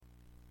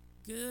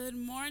Good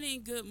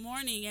morning,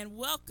 and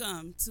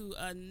welcome to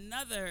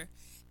another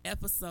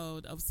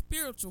episode of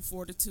Spiritual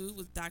Fortitude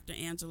with Dr.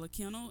 Angela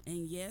Kennel.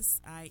 And yes,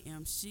 I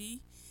am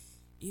she,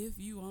 if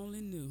you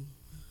only knew.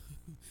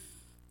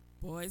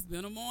 Boy, it's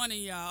been a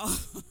morning, y'all.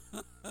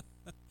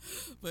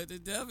 But the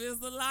devil is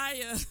a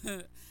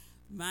liar.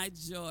 My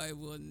joy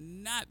will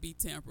not be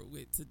tampered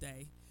with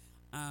today.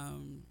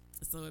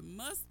 So it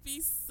must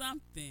be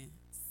something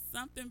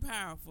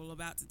powerful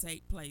about to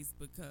take place,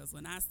 because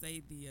when I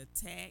say the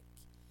attack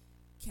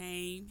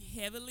came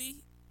heavily,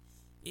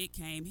 it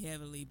came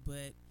heavily,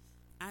 but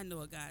I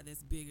know a God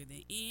that's bigger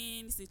than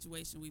any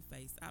situation we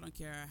face. I don't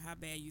care how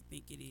bad you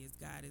think it is.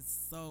 God is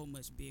so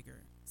much bigger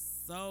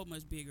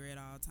at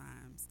all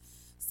times.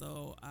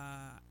 So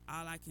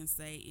all I can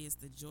say is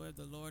the joy of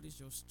the Lord is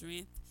your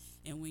strength.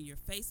 And when you're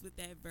faced with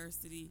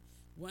adversity,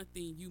 one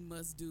thing you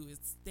must do is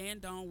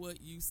stand on what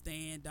you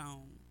stand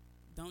on.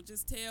 Don't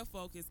just tell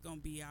folk it's going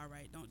to be all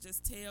right. Don't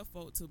just tell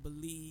folk to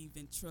believe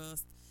and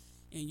trust.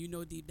 And you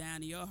know deep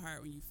down in your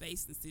heart, when you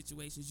face the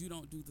situations, you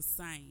don't do the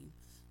same.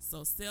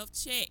 So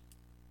self-check.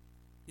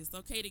 It's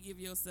okay to give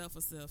yourself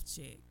a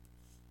self-check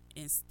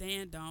and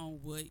stand on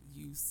what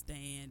you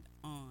stand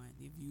on.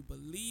 If you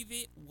believe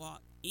it,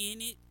 walk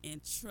in it,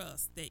 and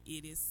trust that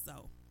it is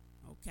so.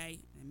 Okay?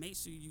 And make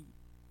sure you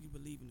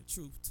believe in the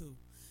truth too.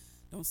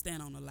 Don't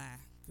stand on a lie,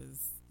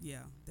 because,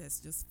 yeah, that's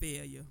just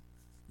failure,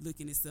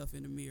 looking itself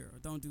in the mirror.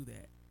 Don't do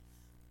that.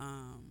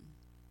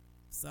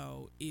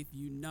 So if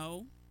you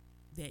know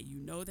that you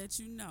know that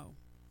you know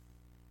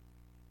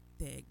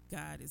that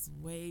God is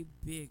way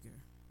bigger,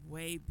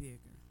 way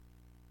bigger,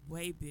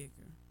 way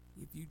bigger.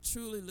 If you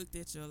truly looked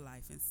at your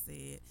life and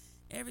said,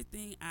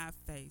 everything I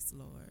face,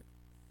 Lord,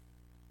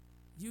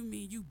 you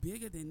mean you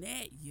bigger than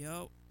that?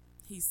 Yup.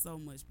 He's so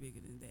much bigger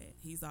than that.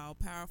 He's all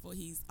powerful.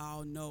 He's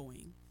all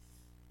knowing.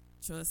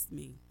 Trust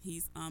me.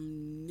 He's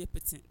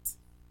omnipotent.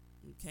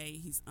 Okay?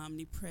 He's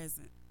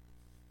omnipresent.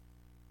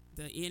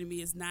 The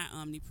enemy is not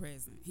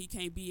omnipresent. He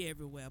can't be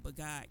everywhere, but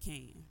God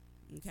can.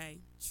 Okay?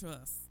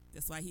 Trust.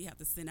 That's why he have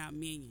to send out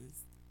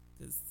minions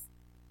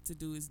to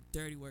do his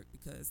dirty work,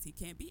 because he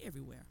can't be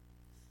everywhere.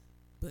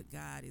 But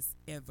God is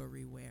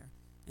everywhere.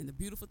 And the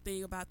beautiful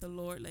thing about the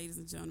Lord, ladies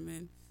and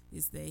gentlemen,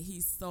 is that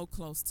he's so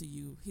close to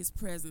you. His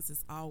presence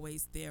is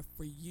always there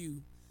for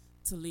you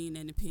to lean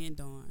and depend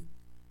on.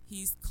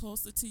 He's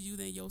closer to you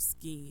than your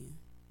skin.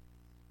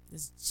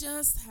 That's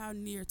just how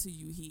near to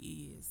you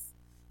he is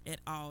at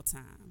all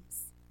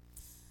times.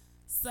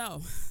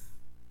 So,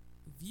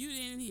 if you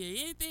didn't hear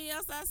anything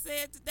else I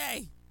said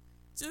today,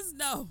 just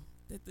know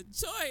that the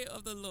joy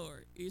of the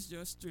Lord is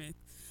your strength.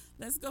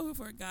 Let's go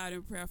before God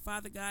in prayer.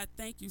 Father God,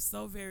 thank you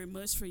so very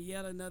much for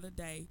yet another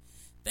day.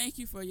 Thank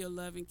you for your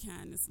loving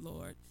kindness,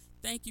 Lord.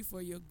 Thank you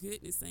for your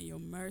goodness and your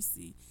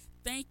mercy.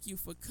 Thank you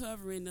for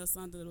covering us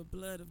under the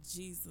blood of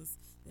Jesus.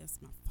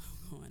 That's my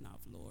phone going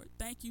off, Lord.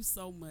 Thank you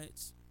so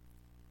much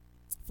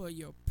for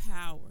your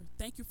power.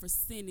 Thank you for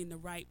sending the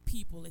right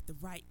people at the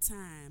right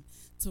time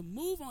to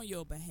move on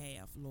your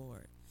behalf,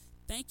 Lord.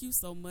 Thank you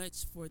so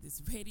much for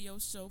this radio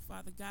show,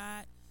 Father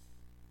God.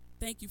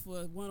 Thank you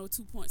for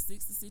 102.6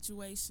 The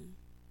Situation.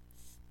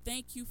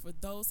 Thank you for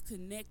those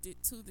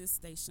connected to this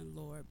station,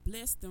 Lord.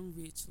 Bless them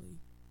richly.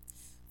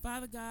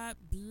 Father God,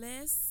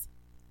 bless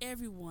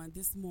everyone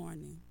this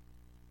morning.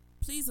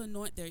 Please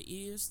anoint their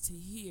ears to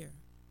hear.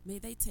 May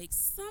they take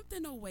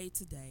something away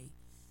today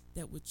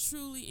that would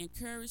truly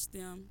encourage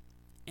them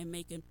and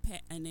make an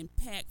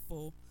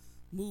impactful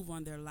move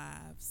on their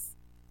lives.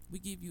 We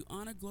give you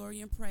honor,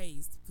 glory, and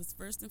praise, because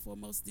first and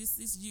foremost, this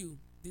is you.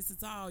 This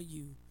is all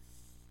you.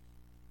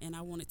 And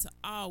I want it to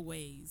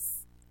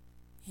always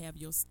have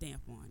your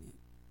stamp on it.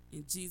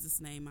 In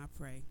Jesus' name I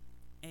pray.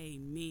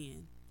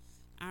 Amen.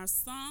 Our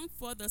song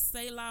for the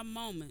Selah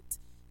moment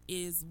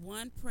is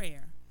One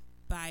Prayer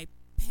by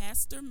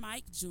Pastor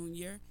Mike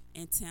Jr.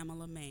 and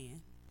Tamala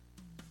Mann.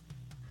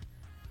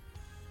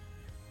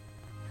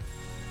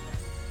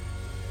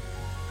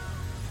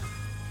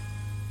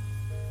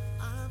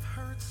 I've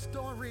heard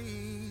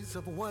stories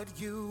of what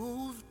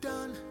you've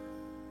done,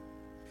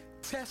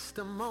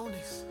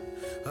 testimonies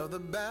of the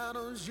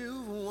battles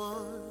you've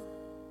won.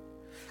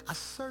 I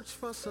searched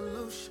for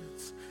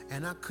solutions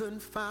and I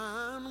couldn't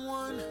find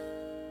one.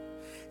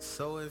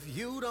 So if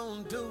you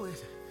don't do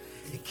it,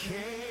 it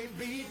can't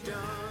be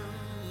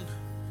done.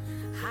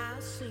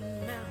 I've seen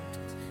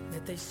mountains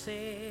that they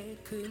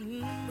said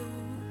couldn't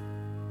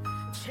move,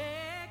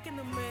 checking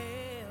the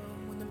mail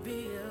when the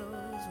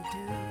bills were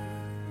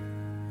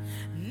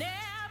due.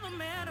 Never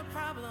met a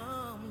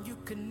problem you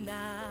could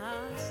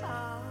not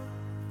solve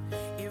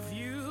if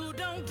you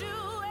don't do it.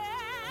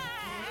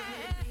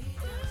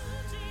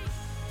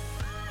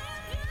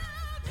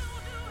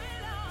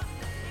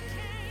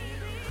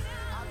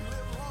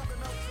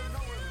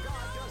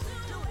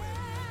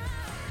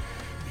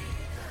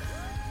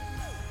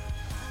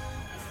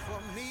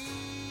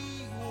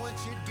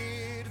 You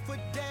did for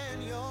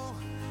Daniel,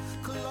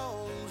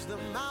 close the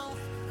mouth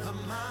of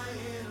my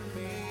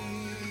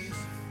enemies,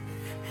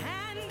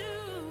 and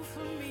do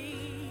for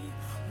me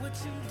what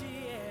you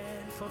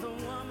did for the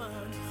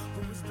woman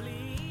who was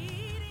bleeding.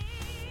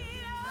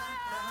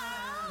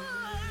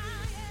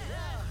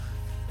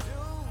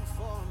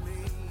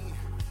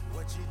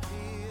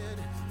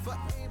 for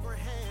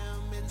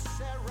Abraham and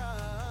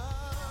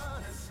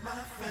Sarah. That's my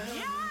family.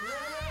 Yeah.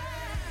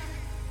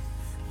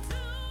 Do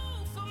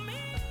for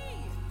me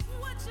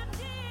what you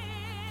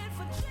did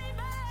for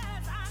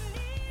Jabez. I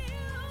need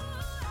you.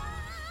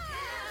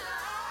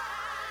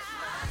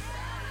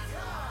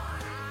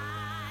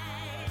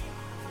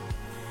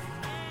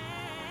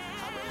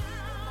 I believe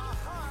in my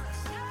heart.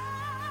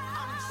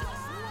 I'm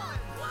just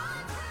one.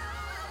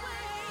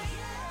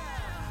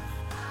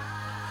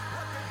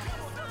 What the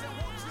devil doesn't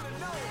want you to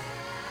know,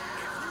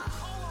 if you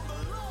call on the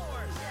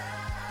Lord,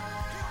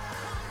 he'll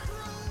come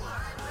through.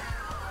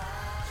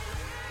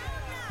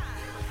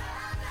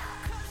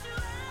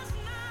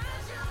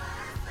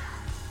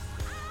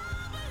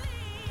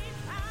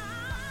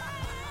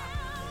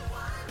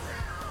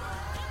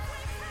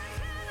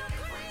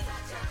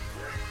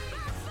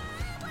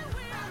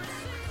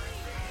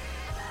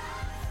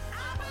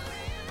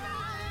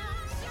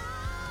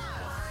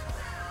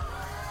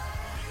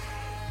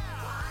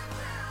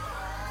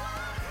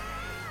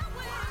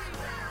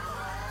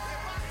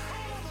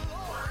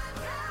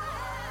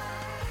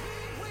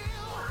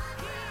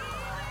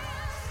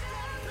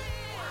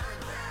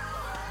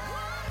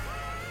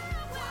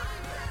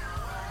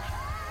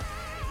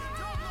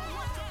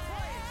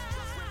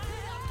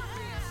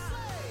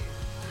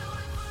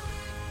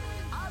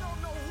 I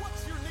don't know what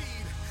you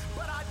need,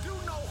 but I do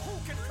know who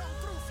can come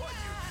through for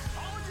you.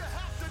 All you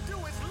have to do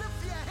is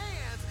lift your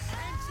hands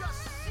and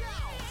just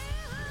shout.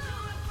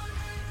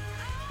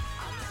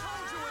 I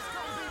told you it's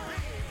gonna be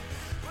big,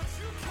 but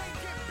you can't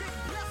get big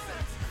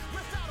blessings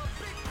without a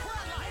big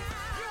prayer life.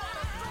 You ought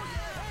to throw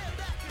your head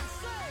back and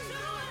say,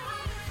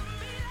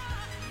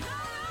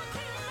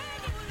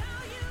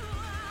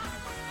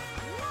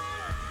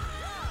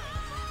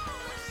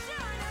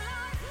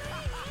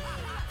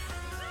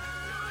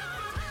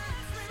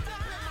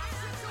 step in my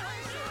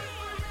situation,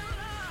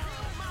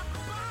 heal my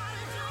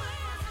body,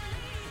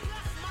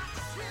 bless my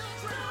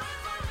children.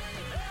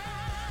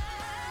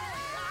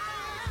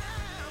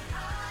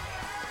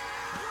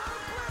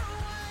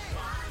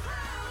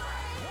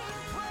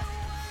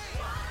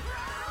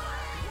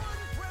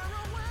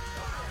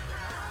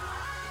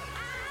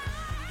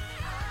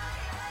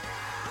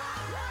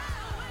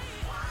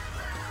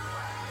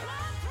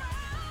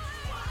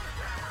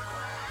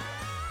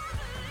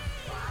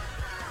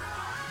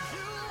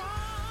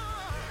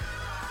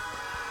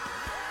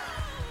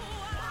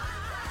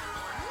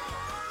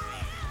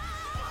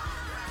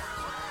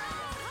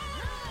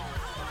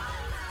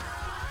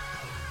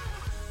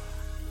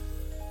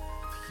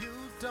 You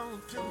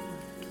don't do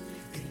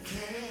it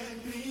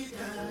can't be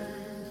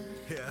done.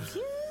 Yeah.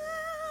 You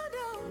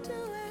don't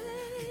do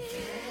it. It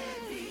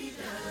can't be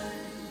done.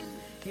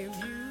 If you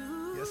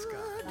Yes,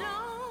 God.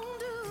 don't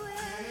do it,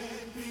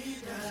 can't be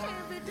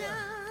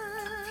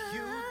done.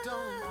 You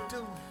don't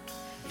do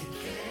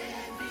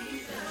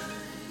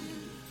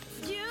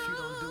You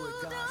don't do it,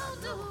 God, I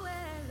don't do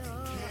it,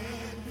 Lord.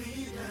 Can't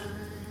be done.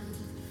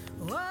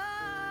 Whoa.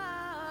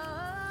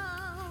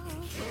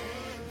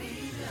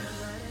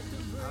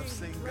 I've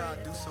seen God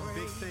do some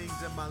big things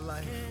in my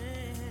life.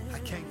 I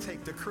can't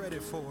take the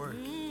credit for it.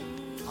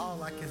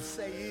 All I can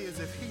say is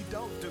if he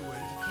don't do it, it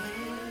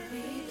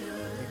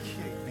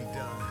can't be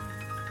done.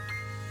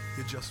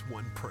 You're just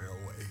one prayer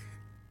away.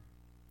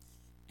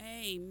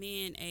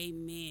 Amen,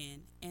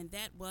 amen. And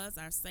that was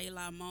our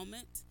Selah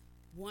moment,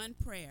 One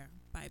Prayer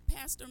by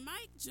Pastor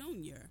Mike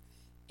Jr.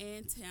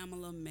 and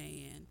Tamala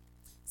Mann.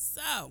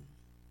 So,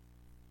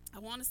 I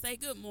want to say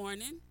good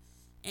morning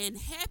and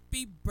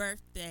happy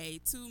birthday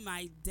to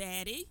my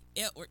daddy,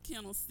 Edward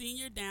Kennel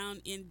Sr.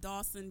 down in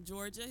Dawson,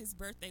 Georgia. His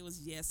birthday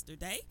was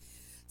yesterday.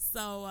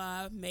 So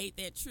made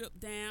that trip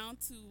down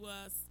to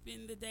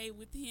spend the day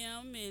with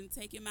him and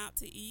take him out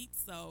to eat.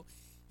 So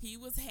he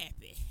was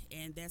happy,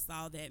 and that's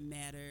all that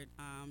mattered.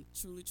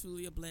 Truly,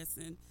 truly a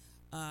blessing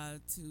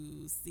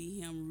to see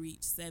him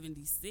reach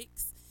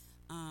 76.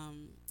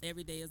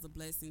 Every day is a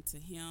blessing to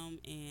him,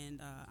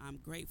 and I'm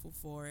grateful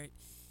for it.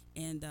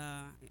 And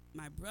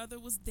my brother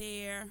was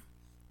there,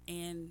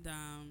 and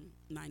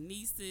my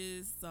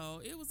nieces,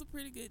 so it was a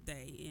pretty good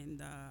day,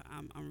 and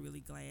I'm really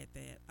glad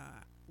that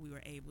we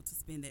were able to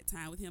spend that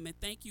time with him. And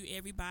thank you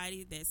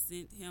everybody that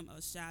sent him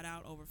a shout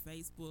out over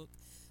Facebook.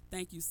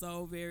 Thank you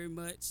so very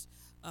much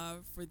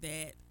for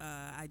that.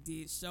 I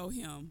did show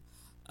him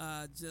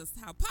just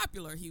how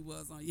popular he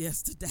was on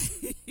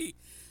yesterday.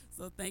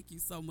 So thank you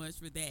so much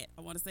for that.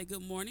 I want to say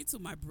good morning to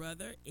my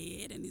brother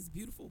Ed and his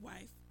beautiful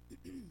wife.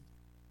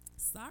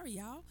 Sorry,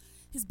 y'all.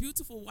 His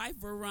beautiful wife,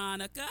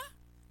 Veronica.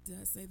 Did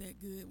I say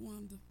that good,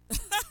 Wanda?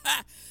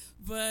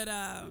 But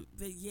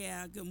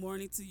yeah, good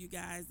morning to you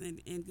guys,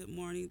 and good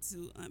morning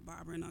to Aunt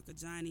Barbara and Uncle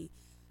Johnny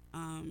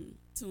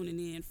tuning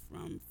in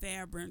from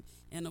Fairburn.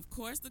 And, of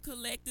course, the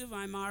collective,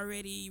 I'm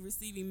already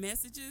receiving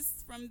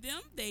messages from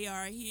them. They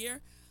are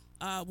here.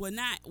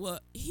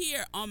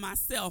 Here on my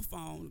cell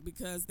phone,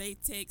 because they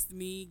text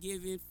me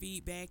giving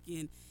feedback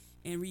and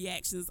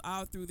reactions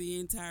all through the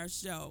entire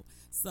show.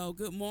 So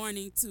good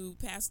morning to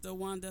Pastor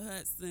Wanda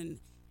Hudson,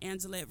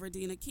 Angelette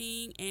Verdina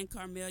King, and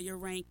Carmelia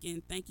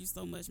Rankin. Thank you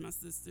so much, my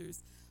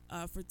sisters,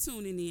 for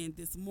tuning in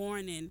this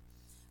morning.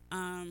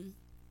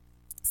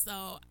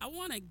 So I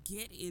want to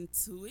get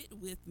into it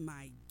with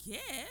my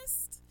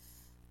guest.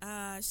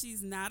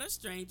 She's not a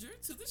stranger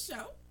to the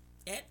show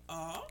at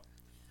all.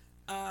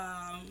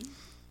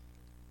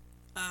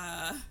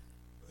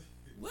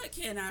 What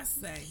can I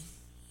say?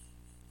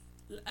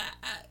 What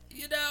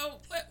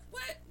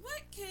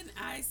can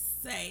I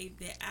say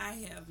that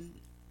I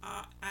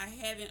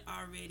haven't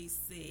already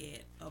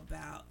said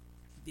about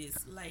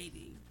this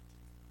lady?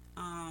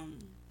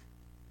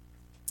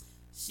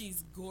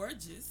 She's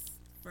gorgeous,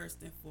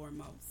 first and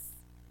foremost.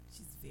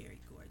 She's very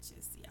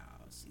gorgeous,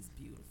 y'all. She's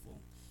beautiful.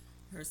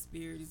 Her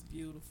spirit is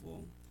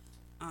beautiful.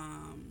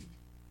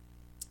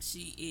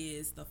 She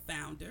is the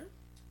founder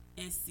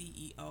and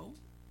CEO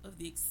of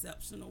the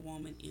Exceptional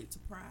Woman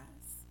Enterprise.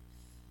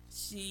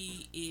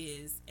 She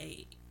is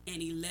an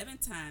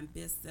 11-time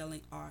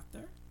best-selling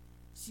author.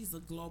 She's a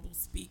global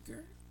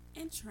speaker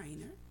and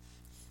trainer.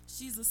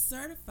 She's a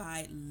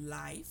certified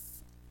life,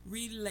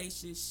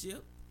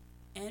 relationship,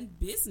 and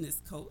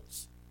business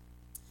coach.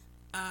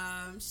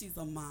 She's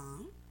a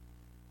mom.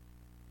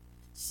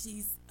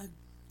 She's a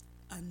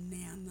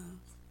nana.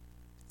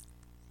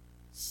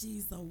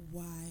 She's a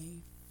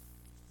wife.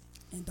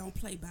 And don't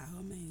play by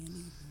her man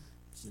either.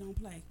 She don't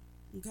play.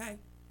 Okay?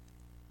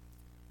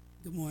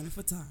 Good morning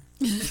for Tar.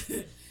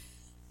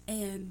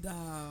 And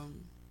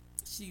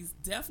she's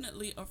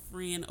definitely a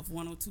friend of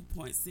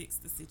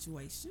 102.6 The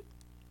Situation.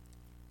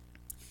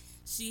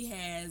 She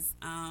has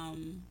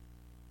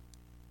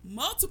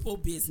multiple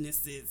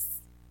businesses.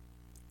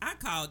 I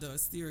called her a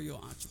serial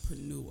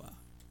entrepreneur.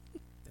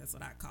 That's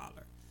what I call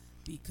her.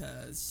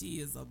 Because she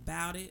is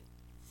about it,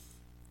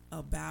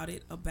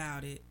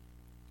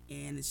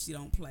 and she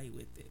don't play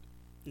with it.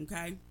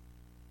 Okay?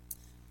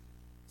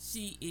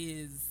 She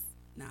is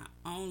not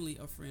only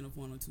a friend of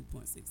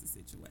 102.6 The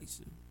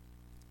Situation,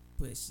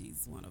 but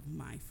she's one of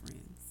my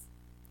friends.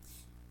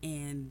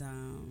 And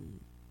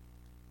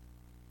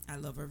I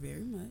love her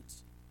very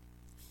much.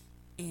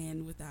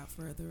 And without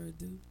further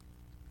ado,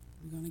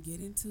 we're going to get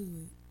into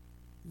it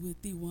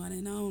with the one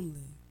and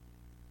only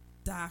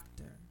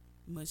Dr.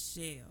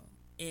 Michelle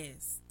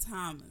S.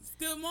 Thomas.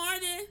 Good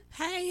morning.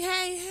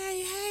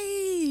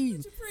 Hey.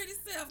 What's your pretty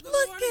self? Good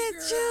Look morning, at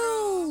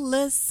girl. you.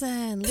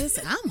 Listen.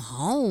 I'm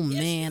home,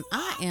 Yes, man. you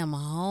I are. am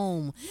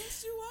home.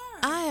 Yes, you are.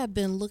 I have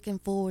been looking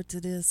forward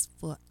to this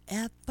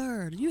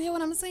forever. You hear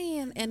what I'm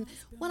saying? And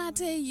when I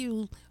tell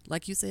you,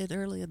 like you said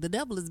earlier, the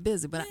devil is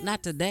busy, but Yes.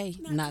 not today.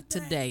 Not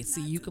today. Today.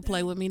 See, Not you can today.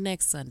 play with me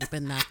next Sunday,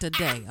 but not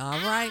today. All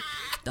right?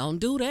 Don't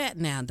do that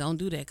now. Don't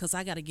do that because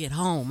I got to get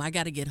home. I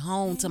got to get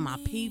home to my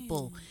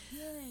people.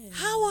 Yes.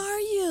 How are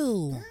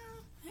you? Girl,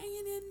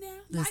 hanging in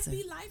there. Listen.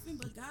 Life be lifing,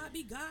 but God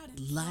be God.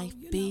 Life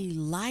be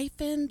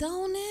lifing,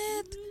 don't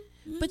it?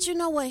 Mm-hmm. But you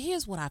know what?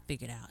 Here's what I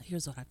figured out.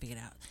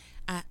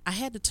 I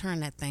had to turn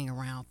that thing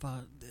around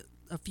for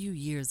a few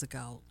years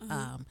ago.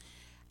 I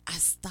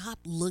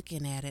stopped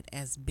looking at it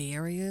as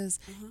barriers,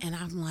 and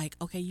I'm like,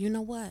 okay, you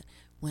know what?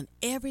 When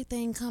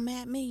everything come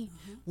at me,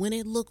 when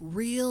it look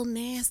real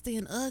nasty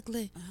and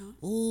ugly,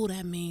 oh,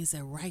 that means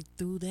that right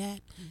through that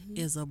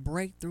is a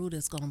breakthrough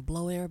that's going to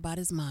blow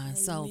everybody's mind.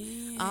 So,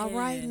 all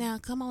right now,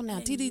 come on now.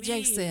 Amen.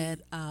 TDJ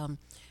said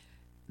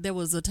there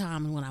was a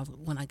time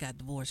when I got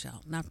divorced,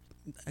 y'all. Now,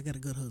 I got a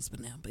good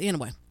husband now. But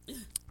anyway,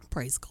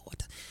 praise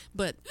God.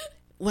 But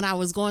when I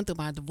was going through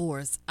my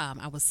divorce,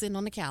 I was sitting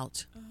on the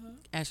couch,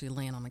 actually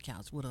laying on the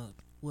couch with a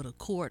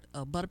quart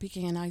of butter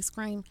pecan ice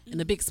cream and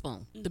the big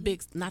spoon. The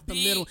big, not the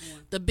Big little,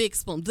 one. the big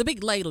spoon, the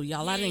big ladle,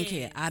 y'all. I didn't care.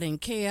 Yes. I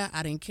didn't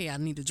care. I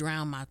need to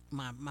drown my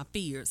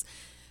fears.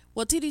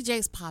 Well, TD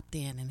Jakes popped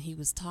in and he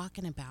was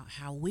talking about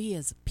how we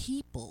as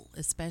people,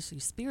 especially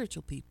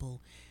spiritual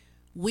people,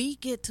 we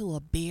get to a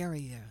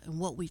barrier, and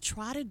what we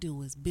try to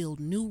do is build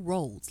new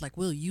roads. Like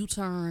we'll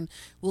U-turn,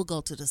 we'll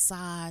go to the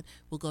side,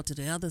 we'll go to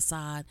the other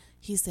side.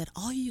 He said,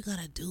 all you got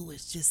to do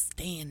is just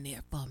stand there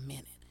for a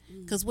minute.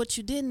 Because what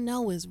you didn't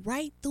know is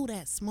right through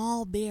that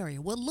small barrier,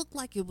 what looked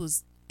like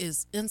is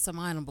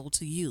insurmountable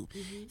to you,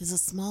 is a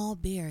small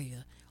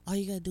barrier. All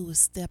you got to do is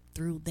step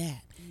through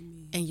that,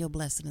 and your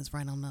blessing is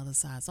right on the other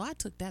side. So I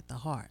took that to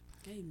heart.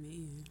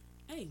 Amen.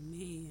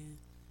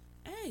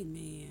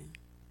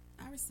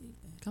 I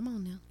received that. Come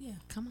on now. Yeah.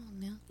 Come on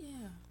now.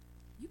 Yeah.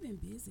 You've been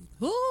busy.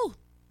 Ooh,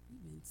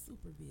 You've been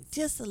super busy.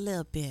 just a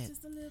little bit.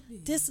 Just a little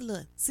bit. Just a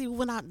little. See,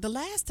 the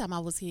last time I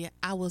was here,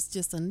 I was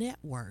just a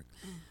network.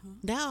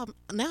 Now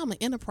I'm an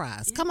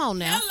enterprise. Come on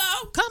now.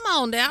 Hello. Come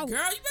on now. Girl, you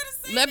better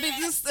say Let that.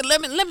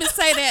 me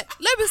say that.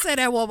 Let me say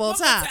that one more One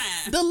more time.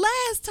 time. The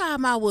last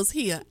time I was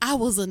here, I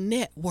was a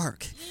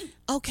network.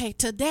 Okay,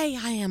 today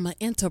I am an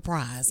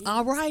enterprise.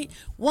 All right,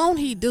 won't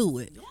he do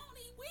it? Won't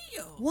he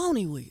will? Won't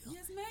he will?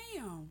 Yes,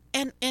 ma'am.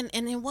 And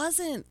it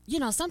wasn't.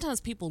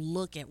 Sometimes people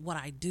look at what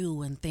I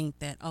do and think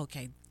that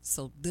okay,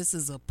 so this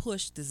is a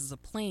push, this is a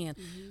plan.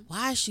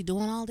 Why is she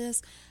doing all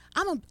this?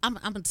 I'm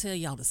gonna tell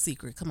y'all the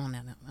secret. Come on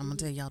now. I'm gonna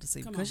tell y'all the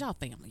secret because y'all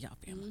family.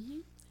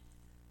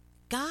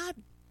 God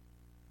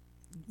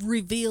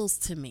reveals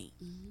to me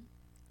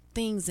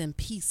things in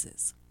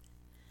pieces.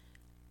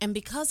 And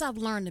because I've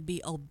learned to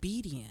be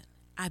obedient,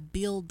 I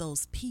build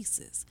those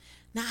pieces.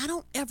 Now, I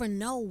don't ever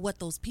know what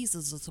those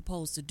pieces are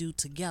supposed to do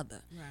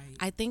together. Right.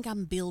 I think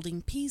I'm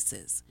building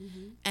pieces.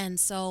 And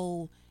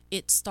so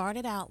it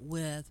started out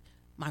with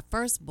my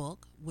first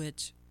book,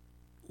 which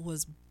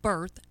was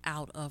birthed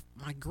out of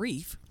my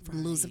grief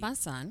from losing my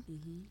son.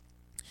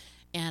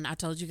 And I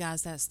told you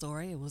guys that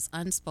story. It was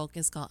Unspoken.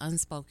 It's called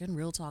Unspoken,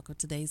 Real Talk of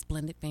Today's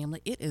Blended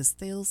Family. It is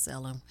still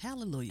selling.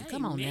 Hallelujah.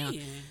 Come on now.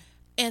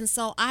 And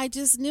so I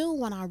just knew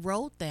when I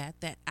wrote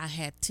that I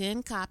had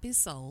 10 copies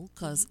sold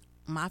because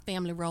my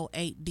family wrote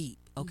 8 deep,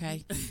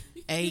 okay?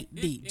 8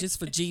 deep, just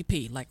for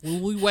GP. Like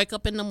when we wake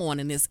up in the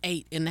morning, there's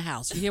 8 in the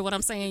house. You hear what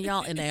I'm saying,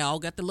 y'all? And they all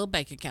got the little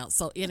bank account.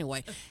 So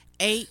anyway,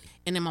 8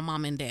 and then my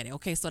mom and daddy.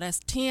 Okay, so that's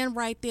 10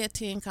 right there,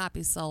 10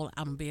 copies sold.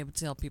 I'm going to be able to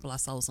tell people I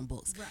sold some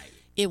books. Right.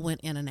 It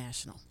went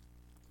international.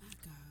 My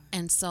God.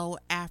 And so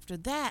after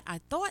that, I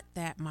thought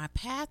that my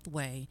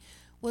pathway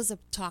was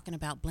talking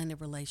about blended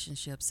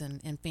relationships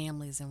and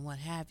families and what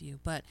have you.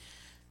 But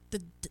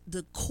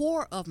the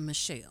core of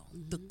Michelle,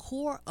 the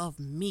core of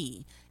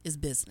me is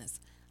business.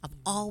 I've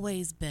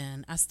always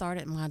been, I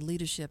started my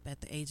leadership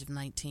at the age of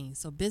 19.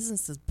 So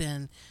business has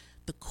been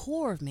the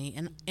core of me.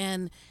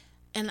 And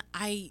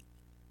I,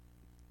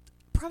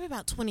 probably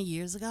about 20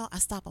 years ago, I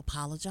stopped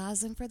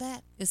apologizing for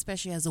that,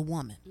 especially as a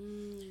woman.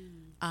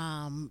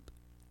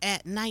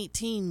 At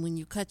 19, when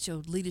you cut your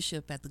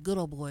leadership at the good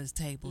old boys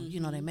table, you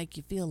know, they make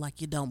you feel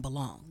like you don't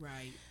belong.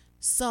 Right.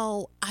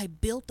 So I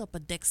built up a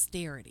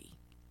dexterity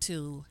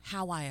to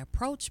how I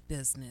approach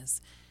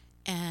business.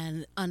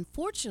 And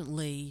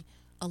unfortunately,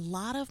 a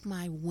lot of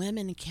my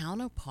women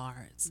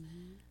counterparts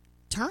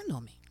turned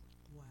on me.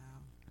 Wow.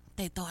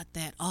 They thought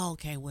that, oh,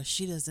 okay, well,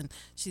 she doesn't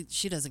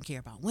care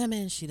about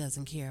women. She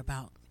doesn't care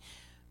about.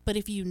 But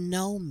if you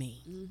know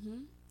me,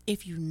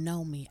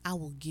 I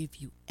will give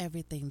you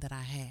everything that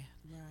I have.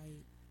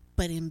 Right.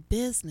 But in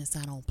business,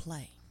 I don't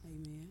play.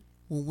 Amen.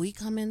 When we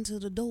come into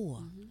the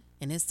door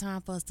and it's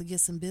time for us to get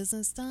some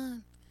business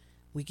done,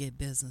 we get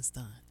business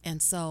done.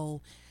 And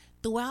so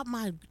throughout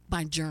my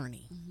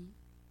journey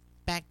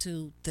back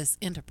to this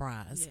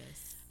enterprise,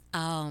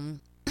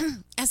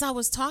 as I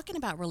was talking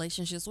about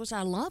relationships, which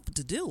I love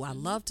to do, I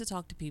love to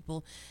talk to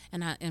people,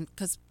 and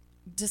because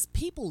just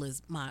people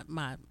is my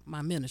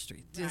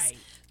ministry, just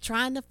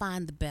trying to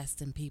find the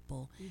best in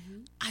people.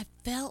 I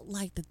felt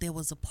like that there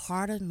was a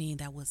part of me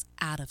that was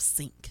out of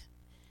sync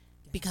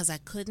because I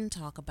couldn't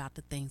talk about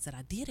the things that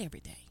I did every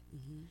day.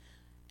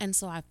 And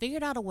so I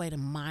figured out a way to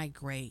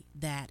migrate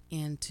that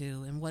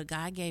into, and what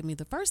God gave me,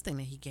 the first thing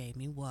that he gave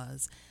me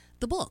was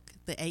the book,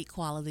 The 8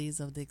 Qualities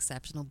of the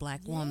Exceptional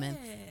Black Woman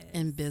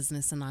in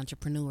Business and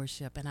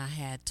Entrepreneurship. And I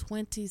had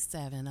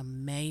 27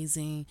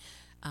 amazing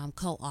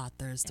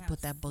co-authors to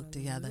put that book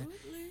together.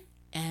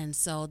 And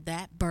so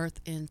that birthed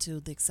into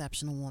the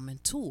Exceptional Woman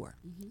Tour.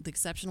 The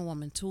Exceptional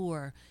Woman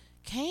Tour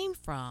came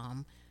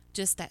from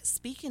just that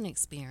speaking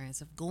experience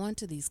of going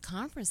to these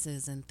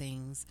conferences and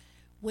things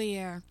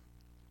where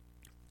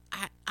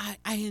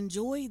I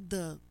enjoyed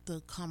the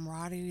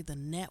camaraderie, the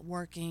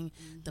networking,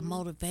 the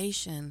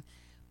motivation,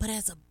 but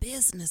as a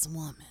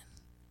businesswoman,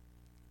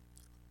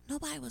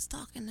 nobody was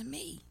talking to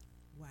me.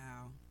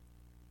 Wow.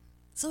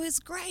 So it's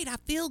great. I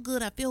feel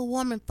good. I feel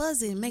warm and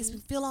fuzzy. It makes me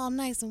feel all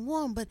nice and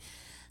warm. But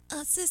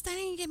sis, they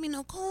didn't give me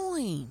no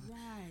coin.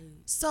 Right.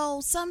 So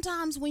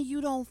sometimes when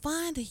you don't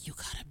find it, you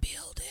got to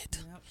build it.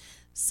 Yep.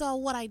 So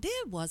what I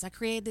did was I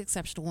created the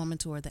Exceptional Woman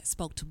Tour that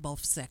spoke to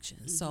both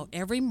sections. So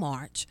every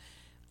March,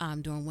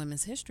 during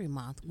Women's History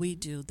Month, we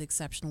do the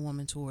Exceptional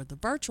Woman Tour, the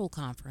virtual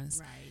conference.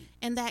 Right.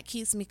 And that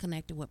keeps me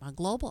connected with my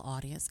global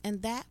audience.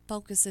 And that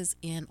focuses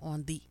in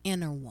on the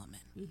inner woman.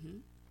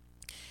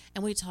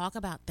 And we talk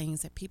about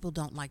things that people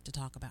don't like to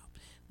talk about.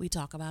 We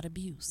talk about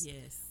abuse.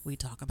 Yes. We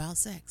talk about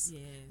sex.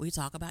 Yes. We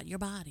talk about your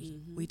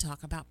body. We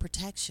talk about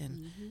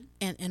protection,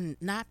 and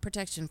not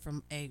protection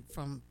from a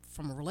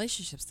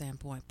relationship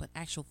standpoint, but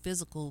actual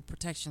physical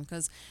protection.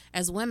 Because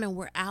as women,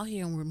 we're out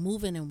here and we're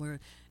moving and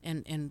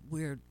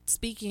we're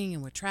speaking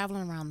and we're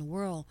traveling around the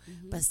world.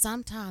 But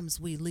sometimes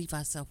we leave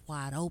ourselves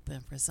wide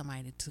open for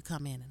somebody to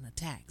come in and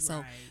attack.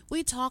 So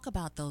we talk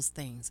about those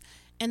things.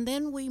 And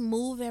then we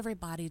move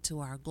everybody to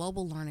our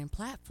global learning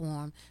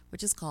platform,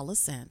 which is called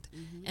Ascent.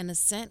 And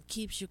Ascent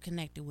keeps you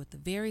connected with the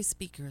very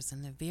speakers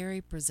and the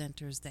very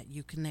presenters that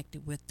you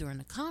connected with during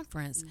the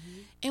conference.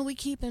 And we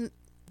keep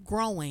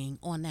growing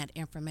on that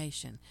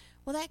information.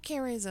 Well, that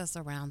carries us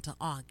around to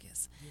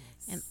August.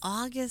 And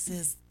August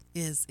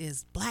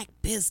is Black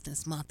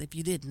Business Month, if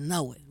you didn't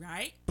know it.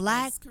 Right.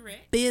 Black That's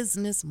correct.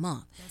 Business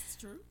Month. That's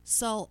true.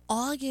 So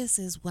August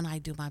is when I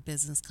do my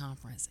business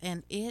conference,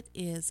 and it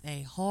is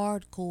a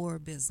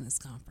hardcore business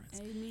conference.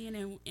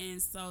 Amen.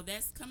 And so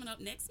that's coming up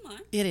next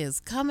month. It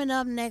is coming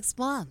up next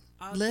month.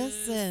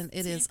 Listen,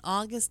 it 10th. is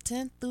August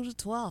 10th through the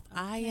 12th.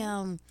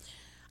 Okay.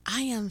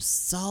 I am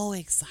so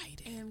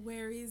excited. And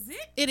where is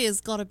it? It is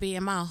going to be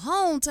in my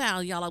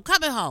hometown, y'all. I'm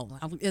coming home.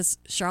 It's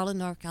Charlotte,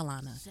 North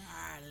Carolina.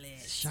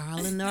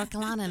 Charlotte, North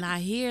Carolina. And I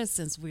hear,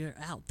 since we're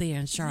out there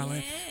in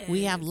Charlotte,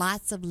 we have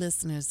lots of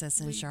listeners that's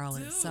in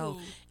Charlotte. Do. So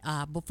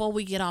before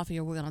we get off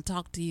here, we're going to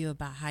talk to you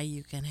about how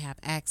you can have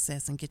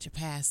access and get your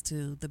pass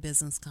to the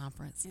business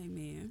conference.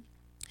 Amen.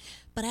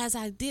 But as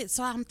I did,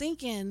 so I'm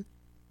thinking,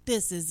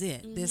 this is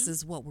it. This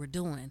is what we're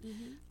doing.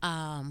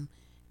 And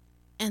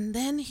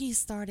then he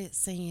started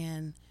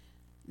saying,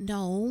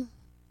 no,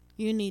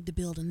 you need to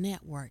build a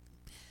network.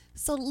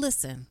 So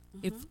listen,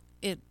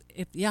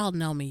 if y'all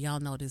know me, y'all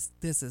know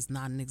this is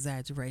not an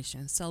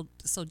exaggeration. So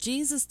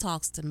Jesus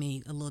talks to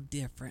me a little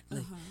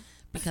differently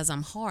because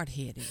I'm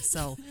hard-headed.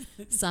 So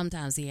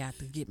sometimes he has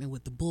to get me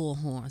with the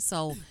bullhorn.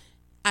 So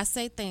I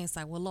say things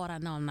like, well, Lord, I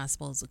know I'm not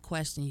supposed to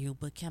question you,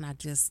 but can I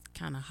just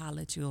kind of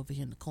holler at you over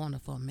here in the corner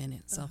for a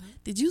minute? So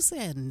did you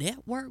say a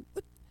network?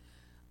 What?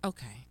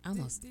 Okay, Did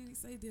he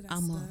say, did I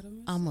I'm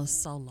stutter? a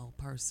solo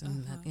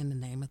person in the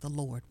name of the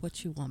Lord.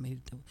 What you want me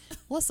to do?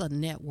 What's a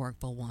network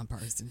for one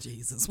person,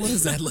 Jesus? What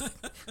does that look?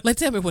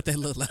 Tell me what that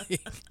look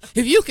like.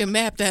 If you can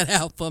map that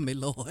out for me,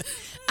 Lord,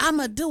 I'm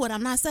gonna do it.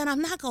 I'm not saying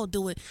I'm not gonna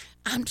do it.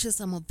 I'm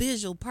a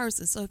visual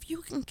person. So if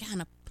you can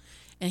kind of,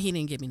 and he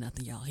didn't give me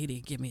nothing, y'all. He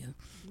didn't give me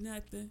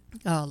Nothing.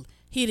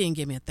 he didn't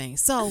give me a thing.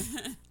 So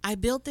I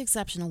built the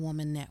Exceptional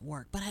Woman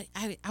Network, but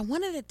I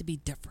wanted it to be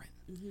different.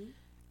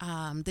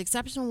 The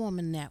Exceptional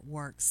Woman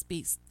Network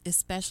speaks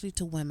especially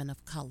to women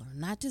of color,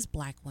 not just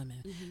black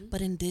women,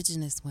 but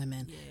indigenous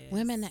women,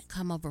 women that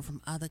come over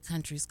from other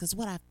countries. Because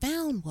what I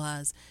found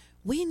was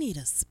we need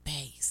a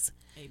space.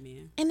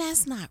 Amen. And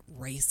that's not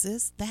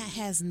racist. That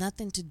has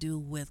nothing to do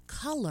with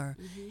color.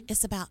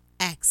 It's about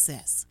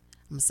access.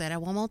 I'm going to say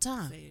that one more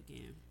time. Say it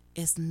again.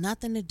 It's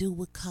nothing to do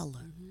with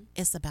color.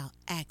 It's about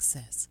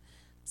access.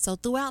 So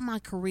throughout my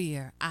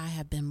career, I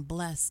have been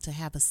blessed to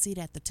have a seat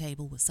at the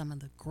table with some of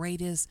the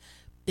greatest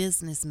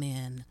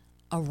businessmen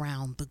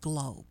around the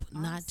globe,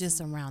 not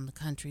just around the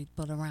country,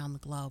 but around the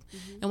globe.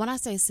 And when I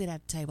say sit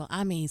at the table,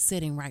 I mean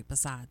sitting right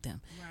beside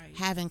them,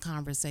 having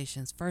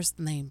conversations, first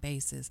name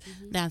basis.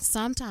 Now,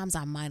 sometimes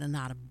I might have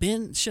not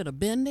have should have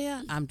been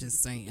there. I'm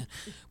just saying,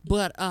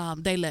 but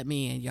they let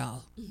me in,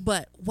 y'all.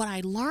 But what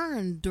I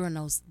learned during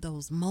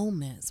those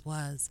moments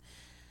was,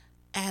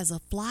 as a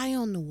fly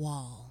on the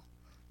wall,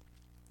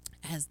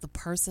 as the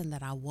person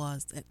that I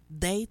was, that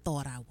they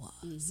thought I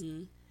was.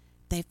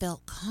 They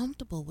felt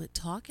comfortable with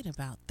talking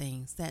about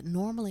things that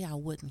normally I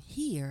wouldn't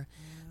hear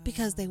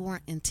because they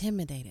weren't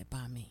intimidated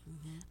by me.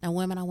 Now,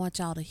 women, I want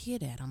y'all to hear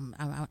that.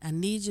 I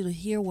need you to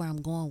hear where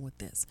I'm going with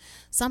this.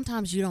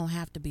 Sometimes you don't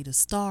have to be the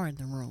star in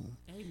the room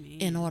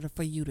in order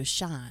for you to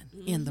shine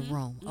in the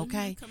room,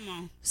 okay? Come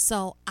on.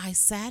 So I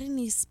sat in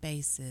these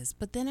spaces,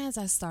 but then as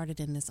I started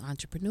in this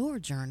entrepreneur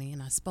journey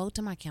and I spoke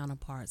to my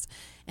counterparts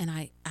and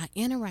I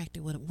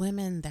interacted with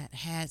women that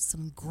had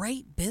some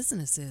great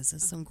businesses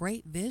and some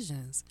great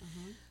visions,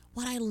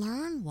 what I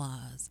learned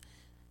was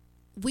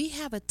we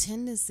have a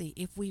tendency,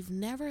 if we've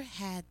never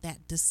had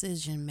that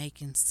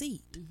decision-making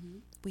seat,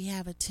 we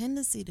have a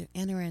tendency to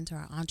enter into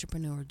our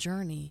entrepreneur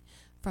journey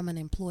from an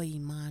employee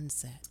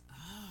mindset.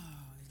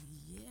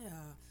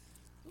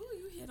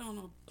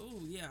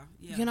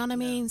 You know what I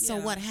mean? So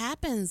what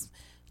happens,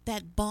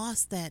 that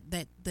boss that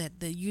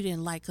you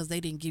didn't like because they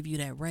didn't give you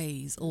that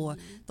raise, or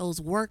those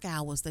work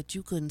hours that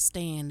you couldn't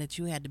stand, that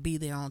you had to be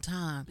there on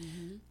time.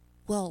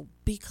 Well,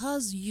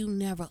 because you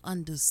never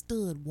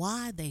understood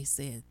why they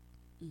said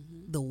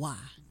the why,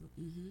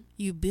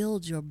 you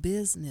build your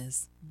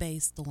business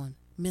based on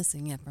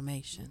missing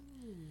information.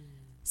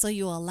 So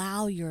you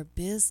allow your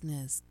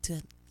business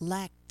to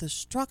lack the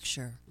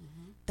structure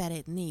that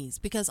it needs.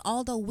 Because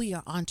although we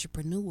are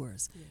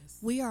entrepreneurs,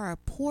 we are a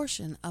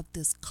portion of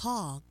this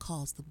cog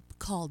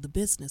called the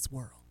business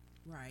world.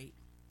 Right.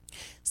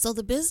 So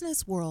the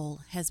business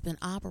world has been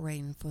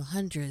operating for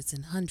hundreds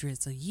and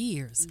hundreds of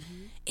years.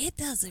 It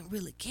doesn't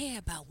really care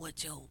about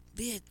what your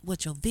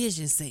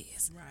vision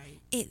says.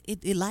 Right.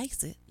 It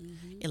likes it.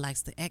 It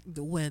likes to act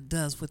what it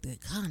does with the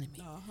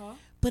economy.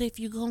 But if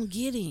you're gonna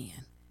get in,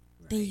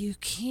 then you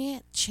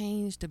can't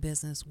change the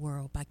business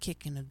world by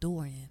kicking the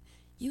door in.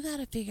 You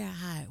got to figure out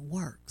how it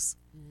works.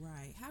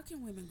 Right. How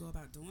can women go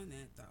about doing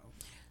that, though?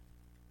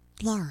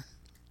 Learn.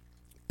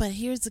 But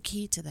here's the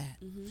key to that.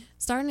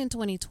 Starting in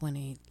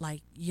 2020,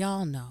 like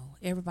y'all know,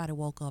 everybody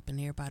woke up and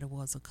everybody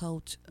was a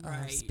coach,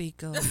 a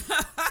speaker,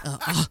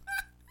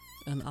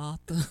 an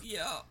author.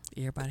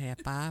 Everybody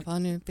had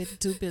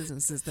 552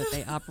 businesses that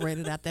they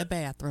operated out their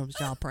bathrooms.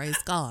 Y'all, praise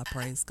God.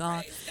 Praise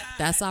God.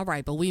 That's all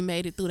right. But we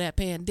made it through that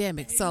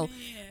pandemic. Amen. So,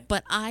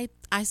 but I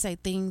say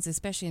things,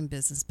 especially in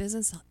business.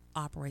 Business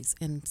operates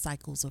in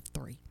cycles of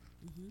 3.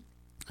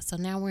 So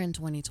now we're in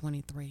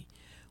 2023.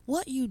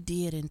 What you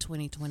did in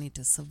 2020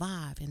 to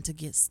survive and to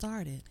get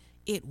started,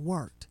 it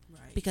worked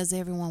because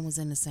everyone was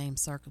in the same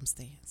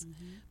circumstance.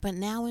 But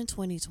now in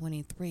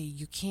 2023,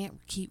 you can't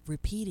keep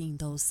repeating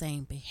those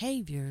same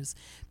behaviors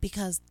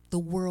because the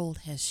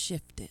world has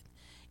shifted.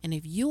 And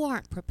if you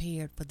aren't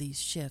prepared for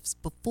these shifts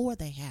before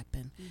they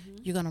happen,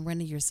 you're going to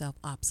render yourself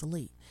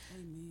obsolete.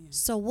 Amen.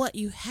 So what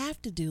you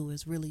have to do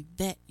is really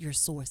vet your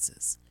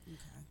sources.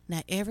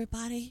 Now,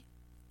 everybody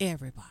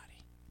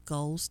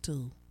goes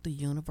to the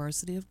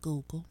University of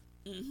Google.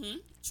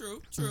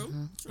 True.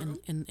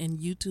 And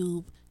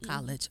YouTube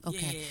College.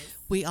 Okay. Yes.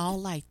 We all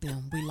like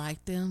them. We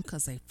like them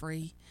because they're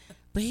free.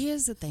 But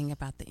here's the thing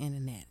about the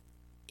internet.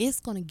 It's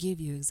going to give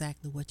you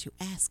exactly what you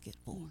ask it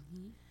for.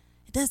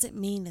 It doesn't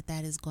mean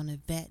that is going to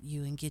vet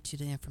you and get you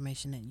the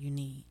information that you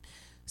need.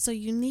 So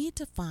you need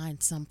to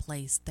find some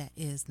place that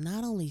is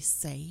not only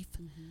safe,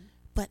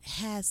 but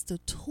has the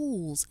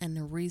tools and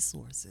the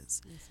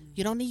resources.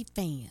 You don't need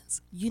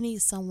fans. You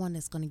need someone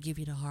that's going to give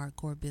you the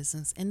hardcore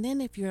business. And then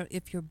if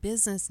your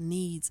business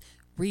needs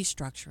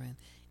restructuring,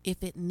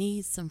 if it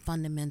needs some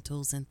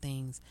fundamentals and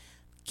things,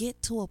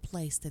 get to a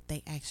place that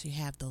they actually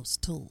have those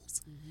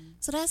tools.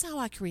 So that's how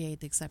I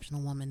create the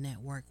Exceptional Woman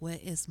Network, where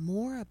it's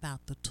more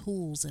about the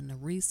tools and the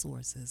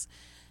resources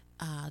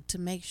to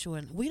make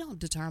sure we don't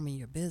determine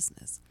your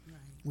business. Right.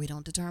 We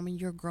don't determine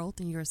your growth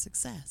and your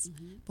success.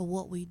 But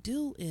what we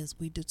do is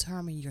we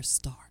determine your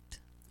start.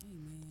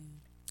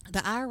 Amen. The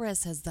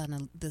IRS has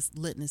done this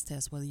litmus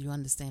test, whether you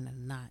understand it or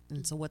not.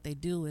 And so what they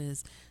do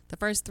is the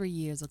first 3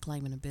 years of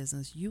claiming a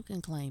business, you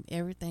can claim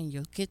everything: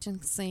 your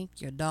kitchen sink,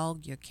 your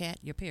dog, your cat,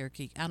 your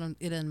parakeet.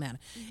 It doesn't matter.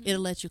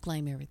 It'll let you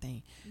claim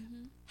everything.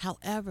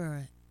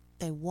 However,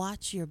 they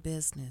watch your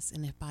business,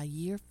 and if by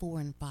year 4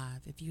 and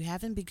 5, if you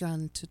haven't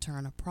begun to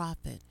turn a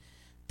profit,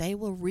 they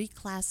will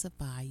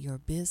reclassify your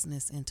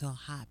business into a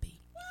hobby.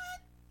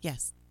 What?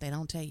 Yes, they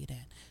don't tell you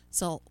that.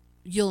 So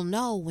you'll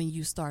know when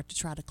you start to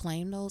try to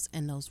claim those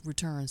and those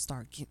returns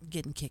start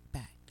getting kicked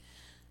back.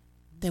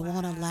 They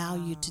won't allow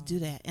you to do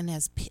that. And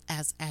as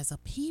a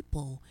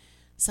people,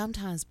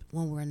 sometimes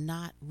when we're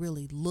not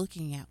really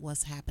looking at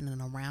what's happening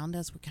around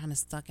us, we're kind of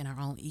stuck in our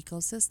own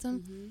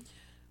ecosystem.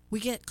 We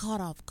get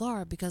caught off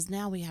guard because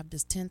now we have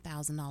this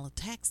 $10,000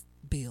 tax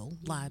bill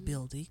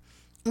liability,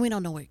 and we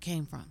don't know where it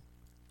came from.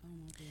 Oh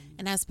my goodness.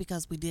 And that's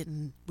because we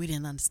didn't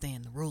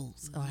understand the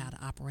rules of how to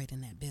operate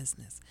in that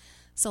business.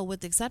 So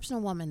with the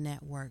Exceptional Woman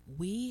Network,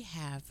 we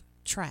have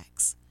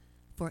tracks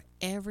for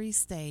every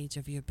stage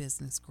of your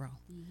business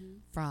growth,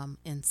 from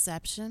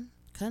conception,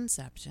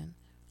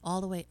 all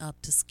the way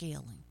up to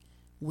scaling.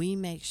 We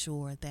make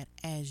sure that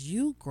as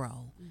you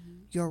grow,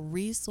 your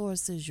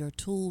resources, your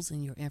tools,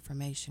 and your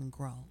information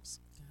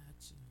grows.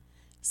 Gotcha.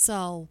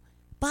 So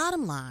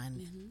bottom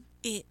line,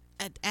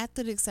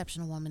 after the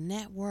Exceptional Woman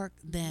Network,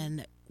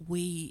 then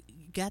we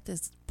got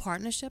this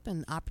partnership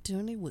and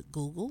opportunity with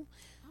Google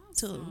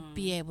to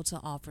be able to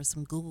offer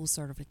some Google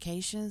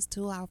certifications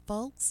to our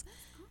folks.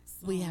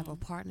 We have a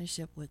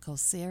partnership with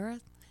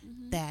Coursera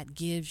that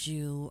gives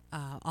you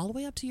all the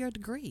way up to your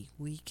degree.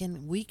 We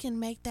can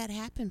make that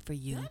happen for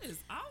you. That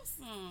is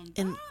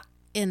awesome.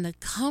 In the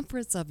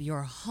comforts of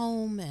your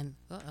home. And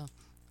hold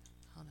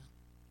on,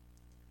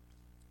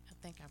 I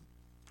think I'm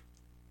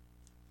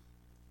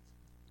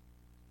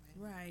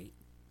right.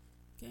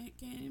 Can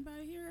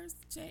anybody hear us?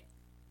 Check.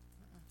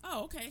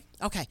 Oh, okay.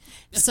 Okay.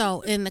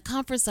 So in the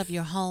comforts of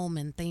your home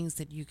and things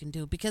that you can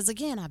do, because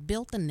again, I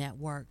built a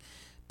network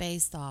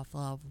based off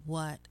of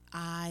what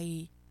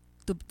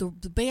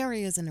the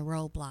barriers and the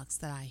roadblocks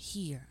that I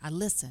hear. I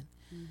listen.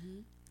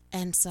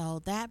 And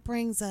so that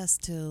brings us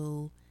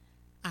to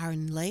our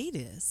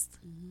latest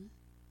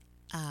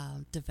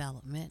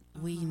development.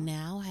 We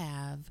now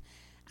have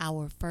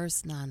our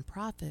first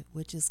nonprofit,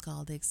 which is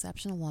called the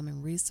Exceptional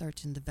Woman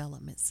Research and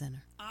Development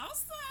Center.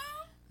 Awesome.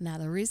 Now,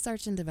 the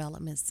Research and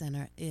Development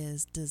Center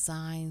is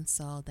designed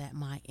so that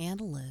my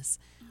analysts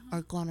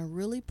are going to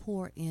really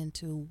pour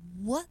into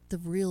what the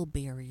real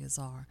barriers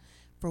are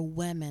for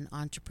women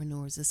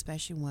entrepreneurs,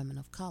 especially women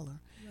of color.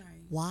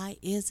 Right. Why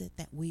is it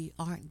that we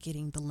aren't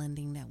getting the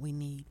lending that we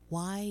need?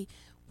 Why?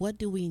 What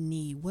do we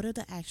need? What are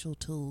the actual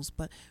tools?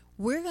 But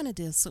we're going to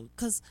do so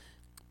because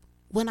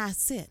when I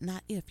sit,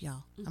 not if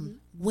y'all,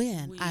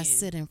 when I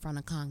sit in front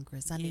of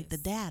Congress, I need the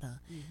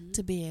data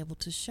to be able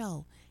to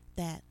show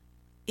that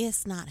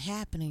it's not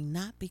happening,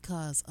 not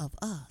because of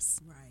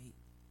us, Right.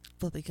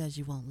 but because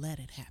you won't let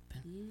it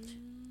happen.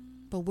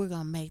 But we're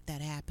going to make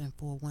that happen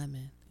for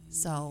women.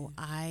 So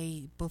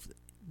by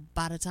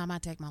the time I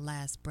take my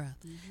last breath,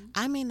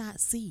 I may not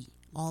see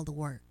all the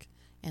work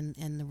and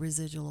the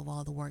residual of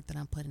all the work that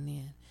I'm putting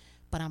in,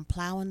 but I'm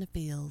plowing the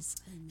fields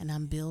and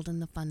I'm building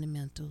the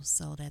fundamentals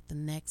so that the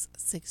next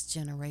 6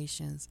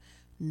 generations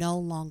no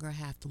longer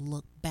have to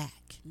look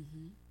back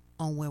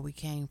on where we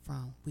came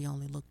from. We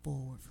only look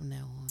forward from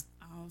now on.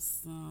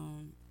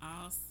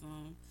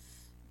 Awesome.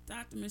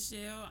 Dr.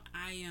 Michelle,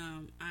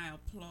 I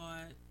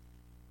applaud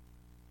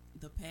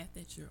the path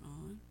that you're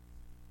on.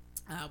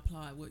 I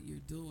applaud what you're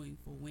doing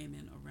for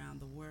women around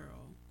the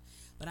world.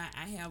 But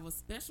I have a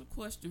special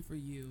question for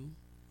you.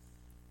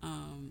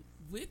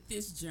 With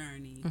this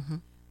journey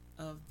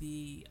of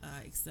the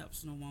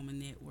Exceptional Woman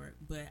Network,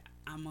 but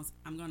I'm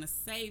going to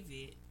save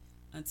it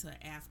until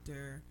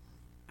after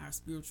our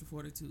Spiritual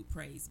Fortitude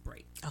praise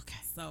break. Okay.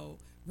 So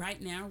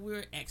right now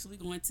we're actually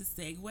going to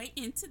segue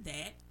into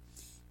that.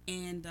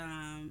 And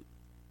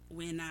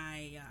when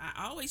I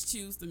always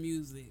choose the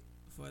music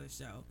for the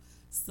show.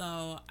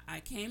 So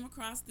I came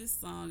across this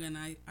song and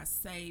I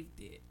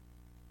saved it.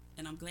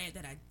 And I'm glad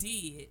that I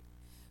did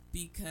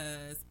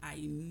because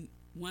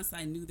once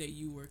I knew that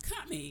you were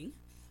coming,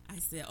 I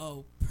said,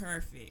 "Oh,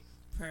 perfect,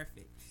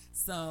 perfect."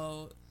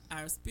 So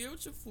our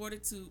spiritual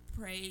fortitude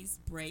praise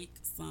break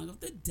song of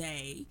the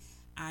day,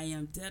 I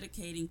am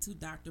dedicating to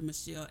Dr.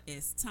 Michelle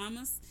S.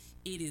 Thomas.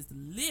 It is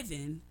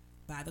 "Living"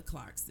 by the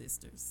Clark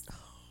Sisters.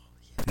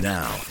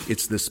 Now,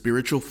 it's the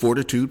Spiritual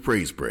Fortitude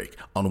Praise Break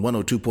on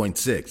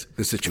 102.6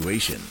 The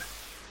Situation.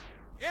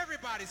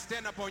 Everybody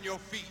stand up on your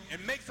feet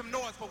and make some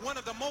noise for one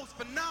of the most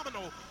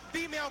phenomenal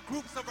female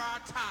groups of our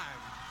time.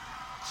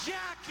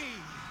 Jackie,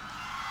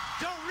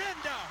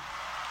 Dorinda,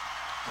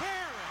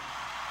 Karen,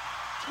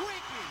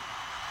 Twinkie,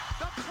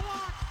 the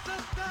Clark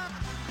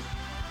Sisters.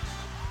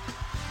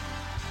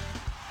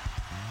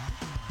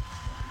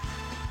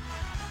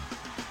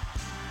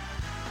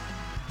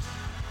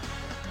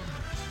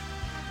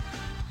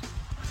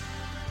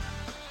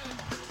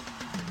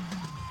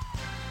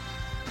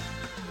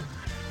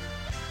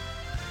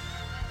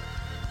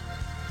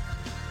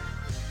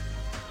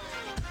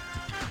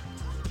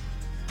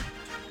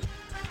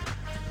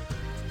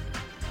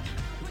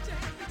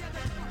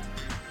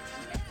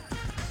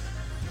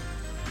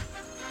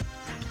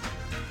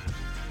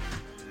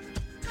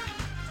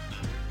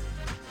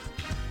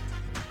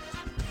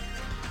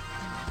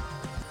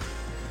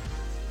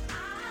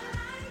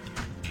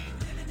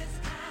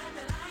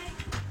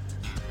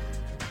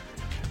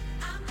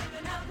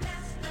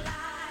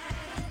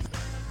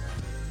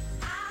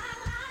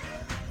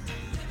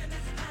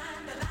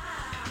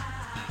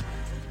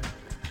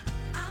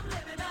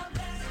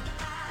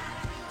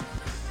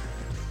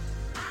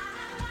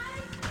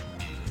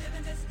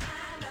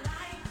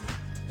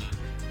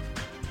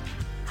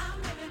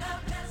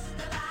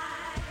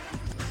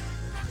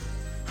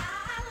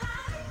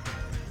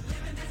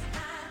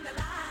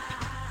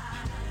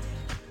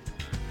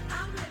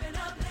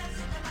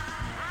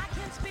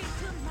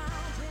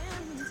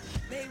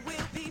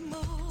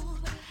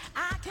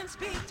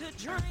 Speak to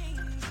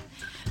dreams,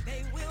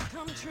 they will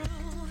come true.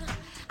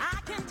 I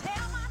can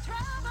tell my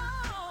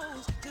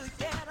troubles to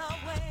get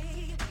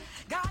away.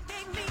 God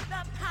gave me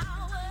the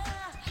power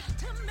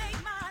to make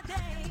my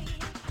day.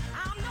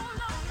 I'm no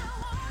longer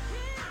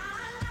walking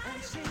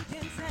on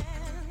sinking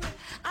sand.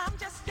 I'm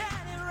just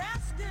standing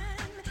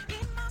resting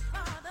in my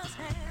Father's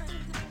hand.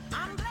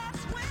 I'm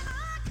blessed when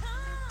I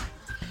come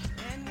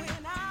and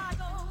when I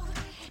go.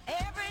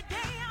 Every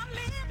day I'm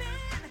living in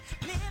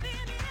the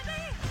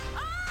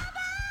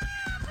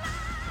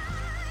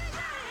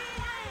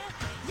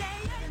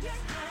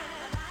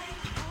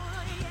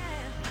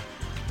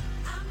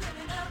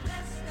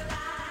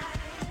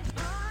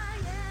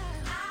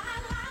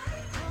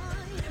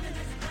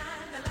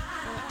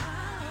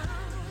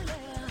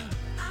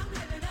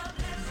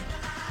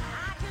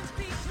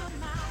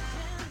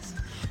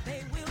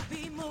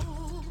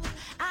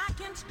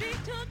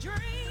speak to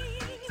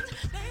dreams,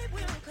 they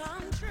will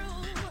come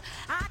true.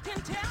 I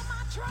can tell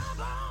my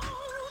trouble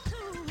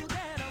to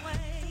get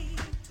away.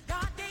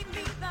 God gave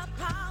me the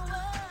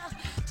power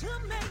to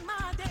make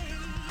my day.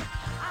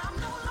 I'm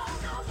no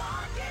longer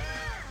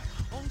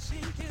walking on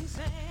sinking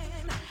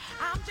sand.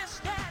 I'm just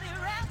steady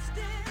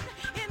resting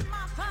in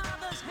my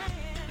Father's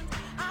hand.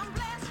 I'm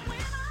blessed when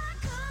I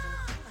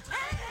come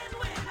and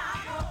when I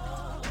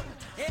go.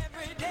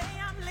 Every day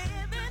I'm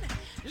living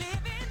in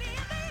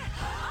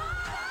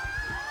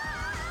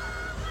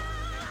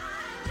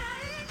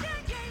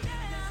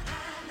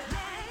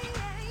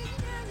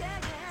the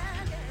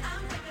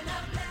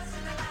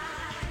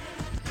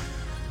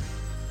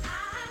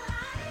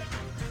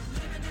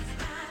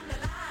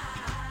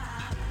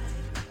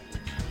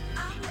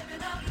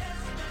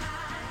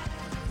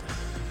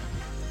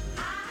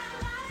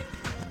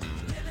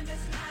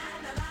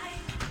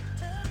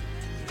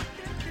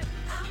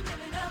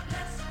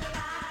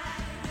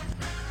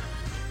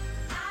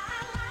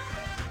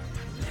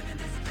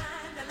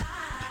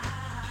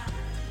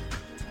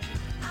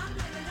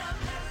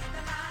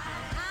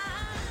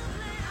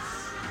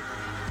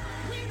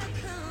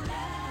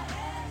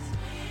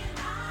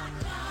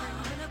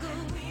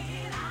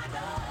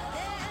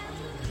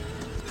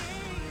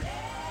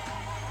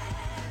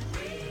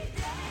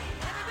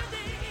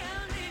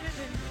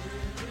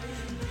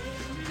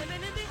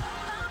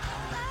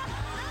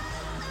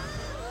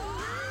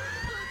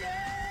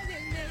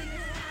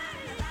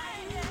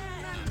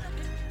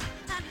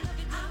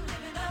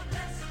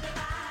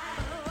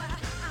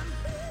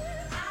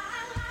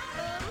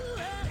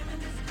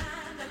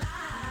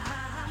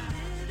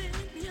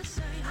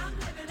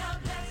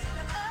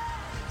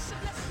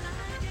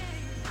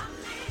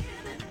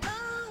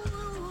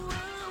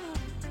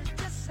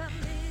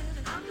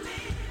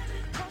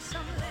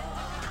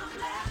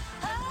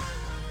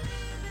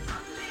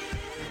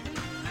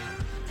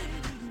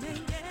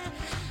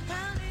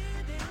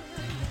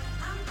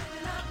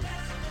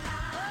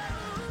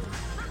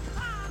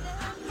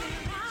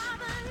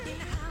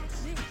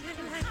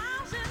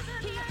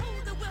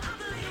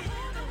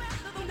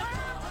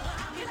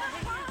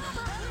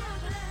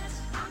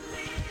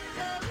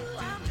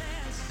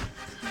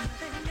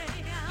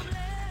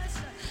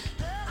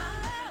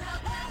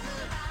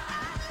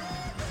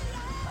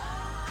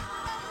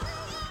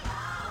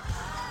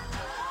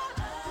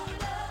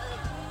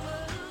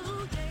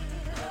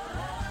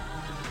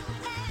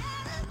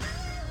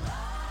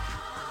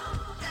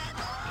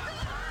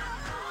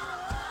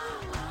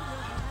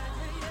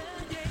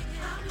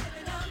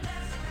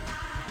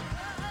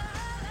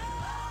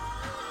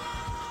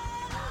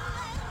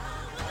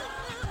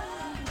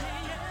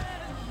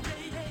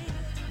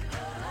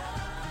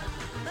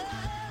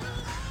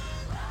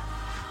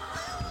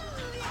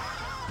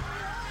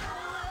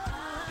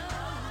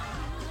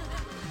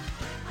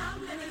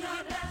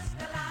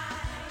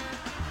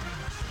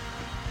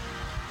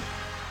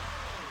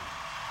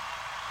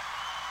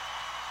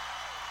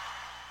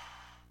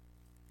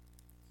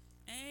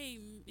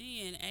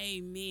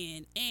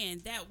Amen.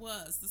 And that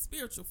was the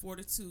Spiritual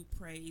Fortitude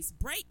Praise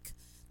Break,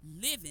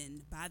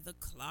 Living by the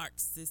Clark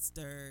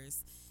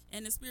Sisters.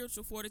 And the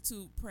Spiritual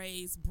Fortitude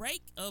Praise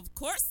Break, of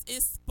course,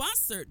 is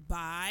sponsored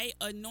by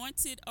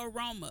Anointed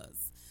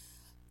Aromas.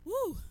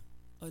 Woo!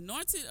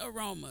 Anointed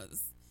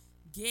Aromas.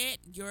 Get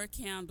your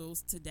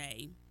candles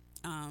today.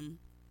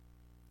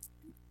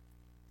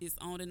 It's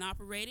owned and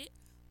operated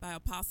by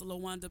Apostle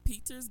LaWanda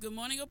Peters. Good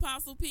morning,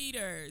 Apostle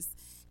Peters.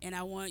 And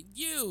I want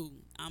you,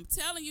 I'm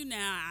telling you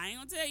now, I ain't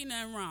going to tell you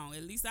nothing wrong.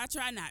 At least I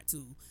try not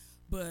to.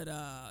 But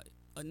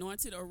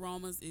Anointed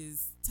Aromas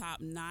is top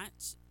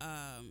notch.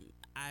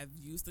 I've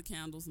used the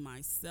candles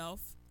myself.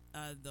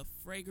 The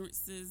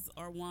fragrances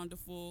are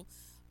wonderful.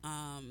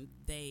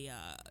 They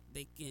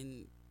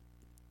can,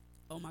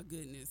 oh my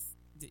goodness,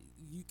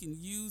 you can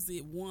use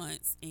it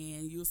once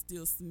and you'll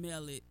still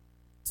smell it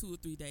 2 or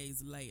 3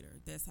 days later.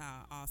 That's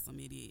how awesome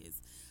it is.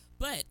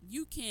 But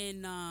you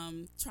can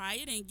try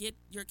it and get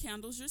your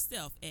candles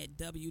yourself at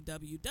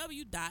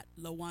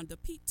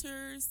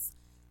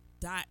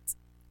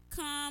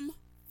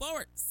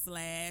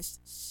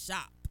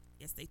www.lawandapeters.com/shop.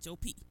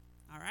 SHOP.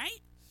 All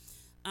right.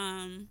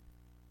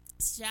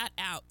 Shout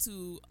out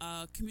to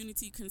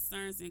Community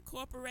Concerns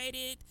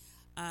Incorporated.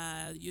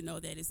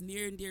 That is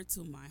near and dear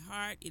to my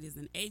heart. It is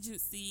an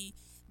agency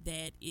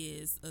that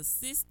is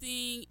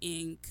assisting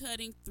in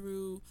cutting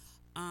through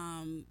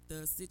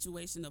the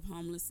situation of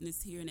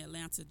homelessness here in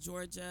Atlanta,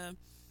 Georgia.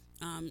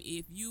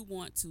 If you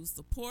want to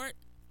support,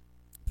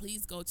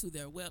 please go to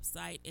their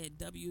website at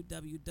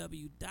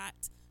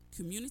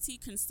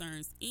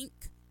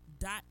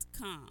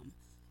www.communityconcerns.inc.com.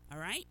 All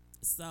right.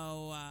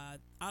 So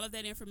all of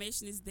that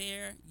information is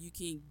there. You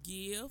can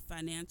give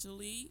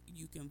financially,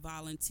 you can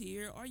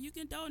volunteer, or you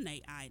can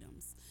donate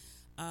items.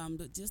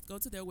 But just go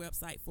to their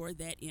website for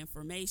that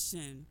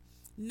information.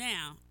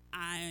 Now,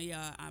 I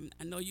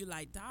know you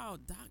like, Doc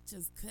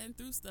just cutting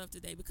through stuff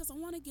today, because I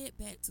want to get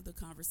back to the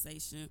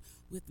conversation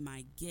with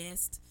my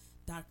guest,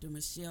 Dr.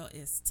 Michelle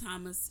S.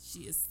 Thomas.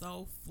 She is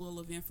so full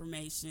of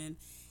information,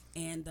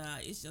 and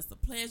it's just a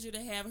pleasure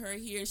to have her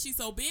here. And she's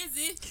so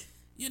busy,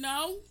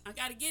 I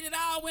got to get it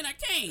all when I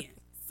can.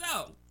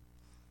 So,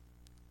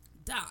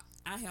 Doc,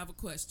 I have a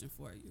question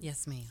for you.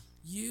 Yes, ma'am.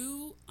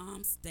 You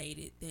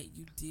stated that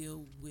you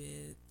deal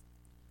with,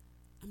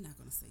 I'm not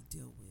going to say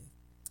deal with,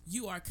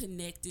 you are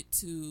connected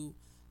to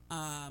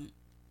a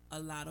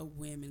lot of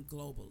women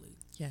globally.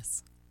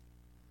 Yes.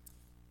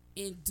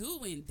 In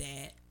doing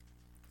that,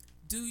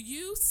 do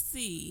you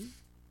see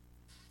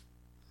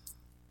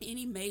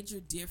any major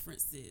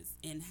differences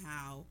in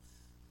how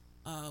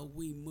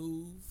we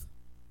move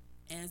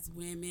as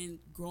women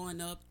growing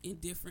up in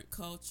different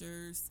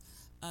cultures?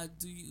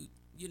 Do you,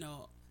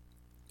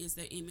 is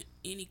there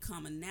any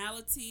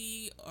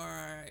commonality,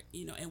 or,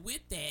 and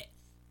with that,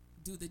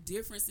 do the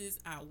differences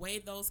outweigh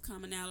those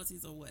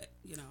commonalities, or what?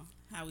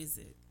 How is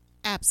it?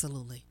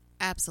 Absolutely.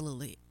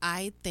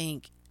 I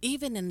think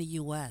even in the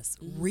U.S.,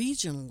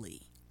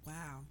 regionally.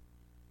 Wow.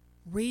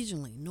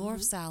 Regionally,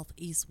 north, south,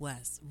 east,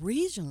 west.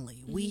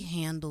 Regionally, we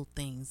handle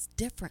things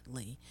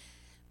differently.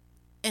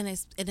 And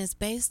it's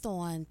based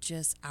on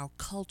just our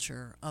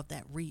culture of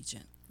that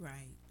region.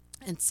 Right.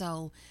 And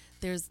so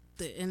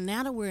and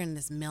now that we're in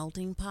this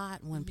melting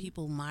pot, when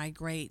people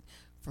migrate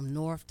from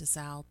north to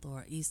south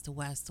or east to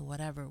west or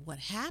whatever, what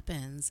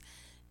happens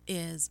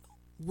is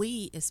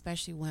we,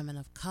 especially women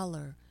of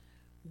color,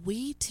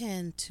 we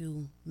tend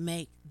to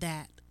make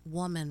that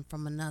woman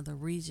from another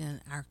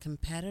region our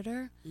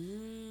competitor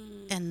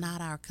and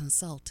not our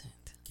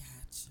consultant.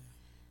 Gotcha.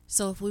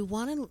 So if we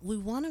want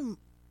to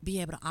be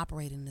able to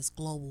operate in this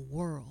global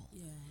world,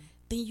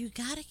 then you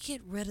got to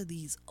get rid of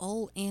these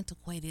old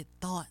antiquated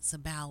thoughts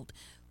about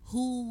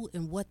who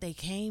and what they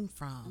came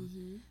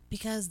from,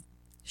 because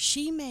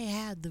she may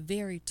have the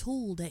very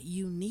tool that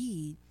you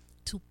need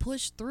to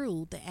push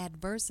through the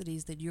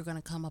adversities that you're going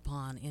to come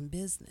upon in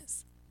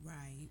business.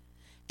 Right.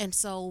 And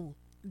so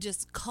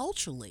just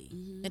culturally,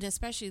 and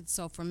especially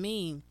so for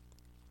me,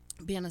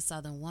 being a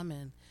Southern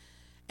woman,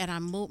 and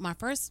my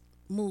first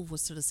move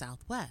was to the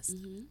Southwest.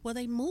 Well,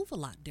 they move a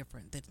lot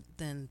different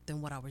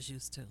than what I was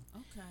used to.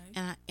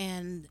 Okay.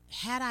 And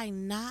had I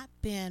not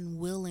been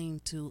willing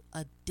to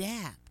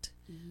adapt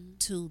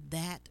to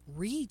that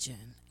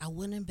region, I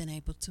wouldn't have been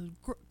able to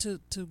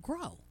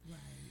grow. Right.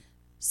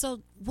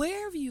 So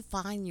wherever you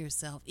find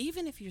yourself,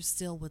 even if you're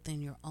still within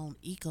your own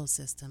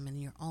ecosystem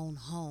and your own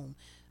home,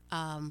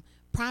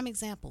 prime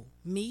example,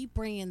 me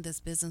bringing this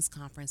business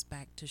conference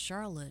back to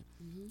Charlotte,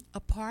 a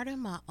part of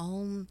my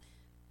own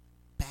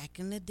back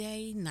in the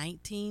day,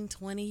 19,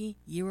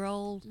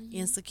 20-year-old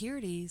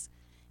insecurities,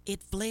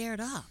 it flared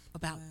up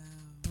about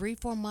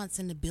 3-4 months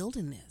into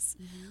building this.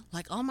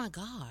 Like, oh my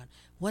God,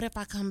 what if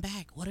I come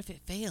back? What if it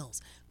fails?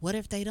 What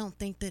if they don't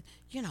think that,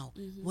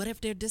 what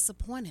if they're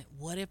disappointed?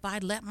 What if I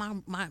let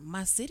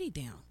my city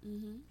down?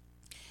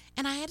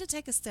 And I had to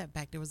take a step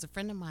back. There was a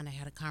friend of mine that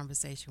had a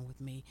conversation with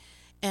me,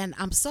 and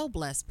I'm so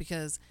blessed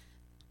because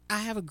I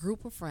have a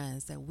group of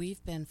friends that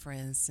we've been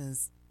friends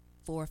since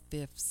fourth,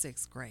 fifth,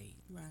 sixth grade.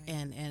 Right.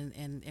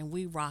 And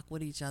we rock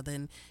with each other.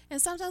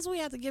 And sometimes we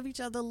have to give each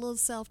other a little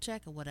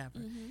self-check or whatever.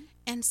 Mm-hmm.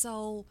 And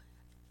so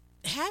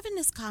having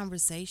this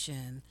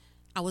conversation,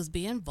 I was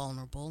being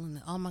vulnerable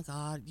and, oh my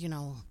God,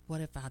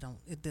 what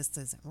if this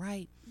isn't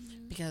right?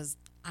 Mm-hmm. Because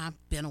I've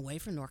been away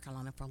from North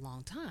Carolina for a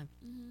long time.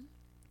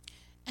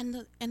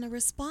 Mm-hmm. And the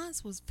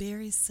response was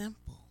very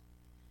simple.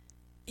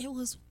 It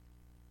was,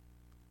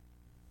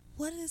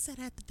 what does that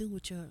have to do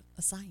with your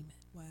assignment?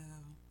 Wow.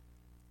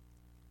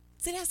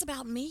 See, that's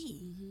about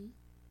me. Mm-hmm.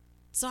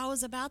 So I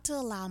was about to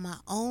allow my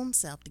own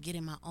self to get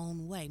in my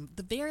own way.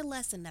 The very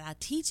lesson that I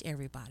teach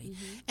everybody.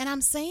 Mm-hmm. And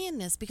I'm saying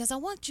this because I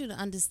want you to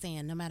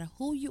understand, no matter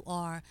who you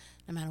are,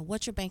 no matter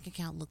what your bank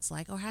account looks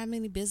like or how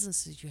many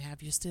businesses you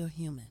have, you're still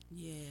human.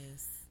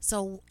 Yes.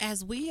 So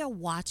as we are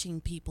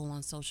watching people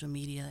on social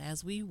media,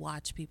 as we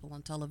watch people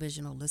on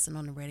television or listen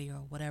on the radio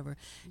or whatever,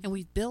 and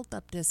we've built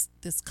up this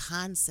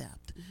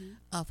concept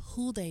of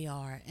who they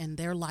are and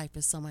their life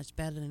is so much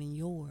better than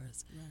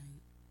yours,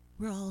 Right.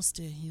 we're all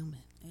still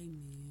human.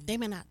 Amen. They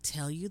may not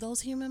tell you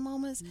those human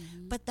moments,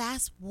 but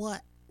that's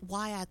why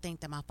I think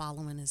that my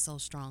following is so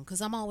strong.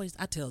 Because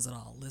I tells it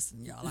all.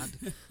 Listen, y'all,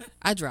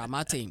 I drive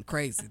my team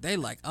crazy. They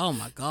like, oh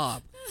my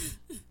God.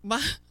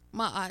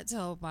 I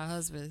told my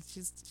husband,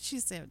 she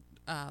said,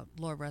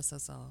 Lord rest her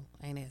soul,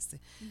 ain't nasty.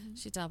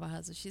 She told my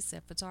husband, she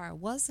said, Fatara, it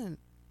wasn't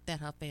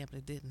that her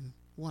family didn't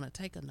want to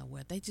take her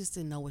nowhere. They just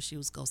didn't know what she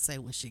was going to say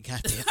when she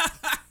got there.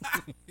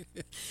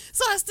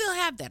 So I still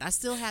have that. I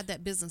still have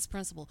that business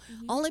principle,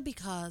 only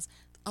because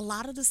a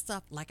lot of the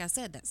stuff, like I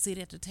said, that seat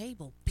at the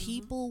table,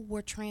 people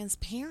were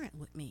transparent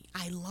with me.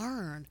 I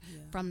learned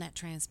from that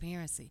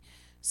transparency.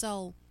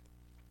 So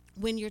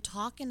when you're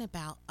talking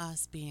about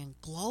us being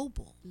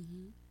global,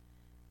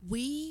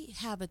 we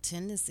have a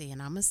tendency,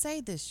 and I'm going to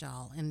say this,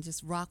 y'all, and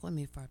just rock with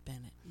me for a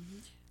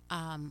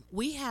minute.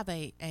 We have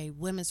a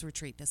women's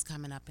retreat that's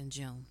coming up in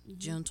June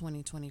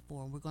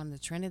 2024. We're going to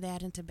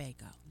Trinidad and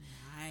Tobago.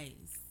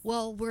 Nice.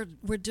 Well,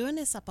 we're doing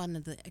this up under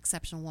the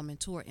Exceptional Woman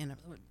Tour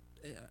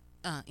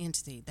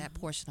entity, that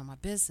portion of my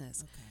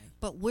business. Okay.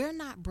 But we're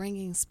not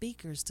bringing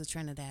speakers to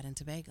Trinidad and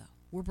Tobago.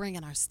 We're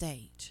bringing our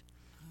stage.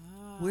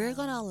 We're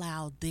going to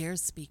allow their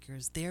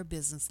speakers, their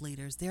business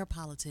leaders, their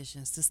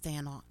politicians to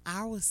stand on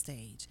our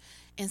stage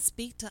and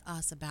speak to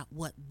us about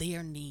what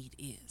their need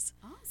is.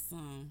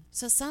 Awesome.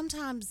 So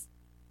sometimes,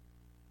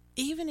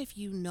 even if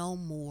you know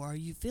more,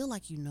 you feel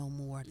like you know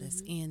more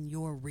that's in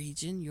your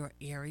region, your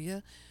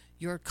area,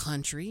 your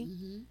country,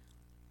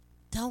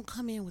 don't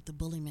come in with the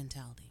bully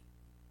mentality.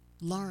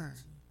 Learn.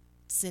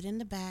 Sit in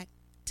the back,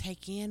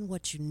 take in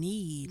what you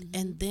need,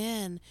 and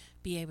then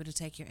be able to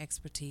take your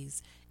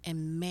expertise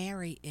and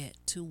marry it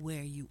to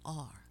where you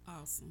are.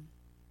 Awesome.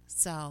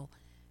 So,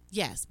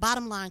 yes,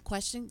 bottom line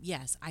question,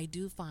 yes, I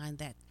do find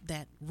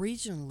that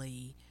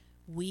regionally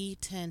we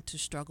tend to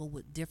struggle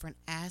with different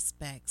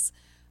aspects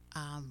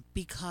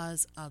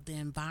because of the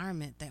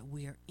environment that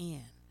we're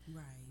in.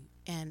 Right.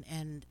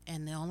 And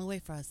the only way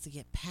for us to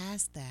get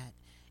past that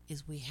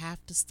is we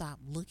have to stop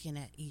looking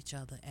at each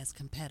other as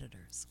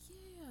competitors.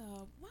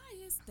 Yeah. Why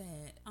is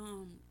that?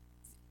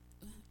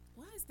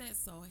 Why is that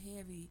so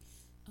heavy?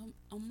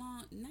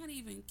 Among, not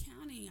even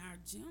counting our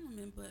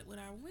gentlemen, but with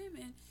our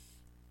women,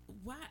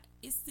 why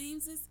it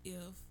seems as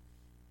if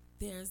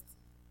there's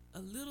a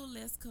little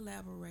less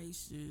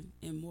collaboration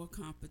and more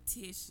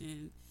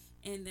competition,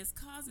 and that's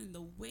causing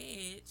the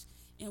wedge,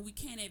 and we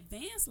can't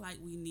advance like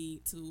we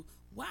need to.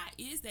 Why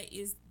is that?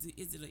 Is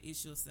it an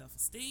issue of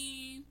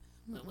self-esteem?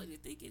 What do you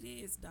think it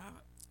is,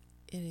 Doc?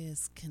 It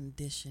is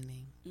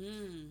conditioning.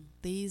 Mm.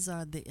 These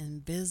are the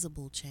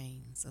invisible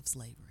chains of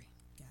slavery.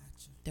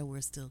 Gotcha. That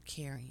we're still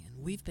carrying.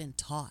 We've been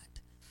taught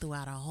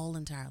throughout our whole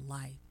entire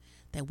life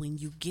that when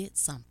you get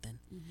something,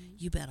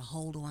 you better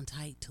hold on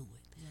tight to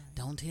it. Right.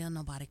 Don't tell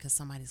nobody because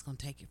somebody's going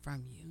to take it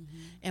from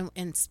you.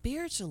 And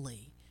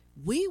spiritually,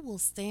 we will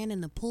stand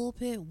in the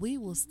pulpit. We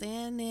will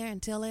stand there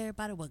and tell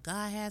everybody what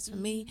God has for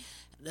me.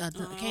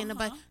 Can't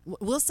nobody.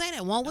 We'll say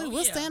that, won't we?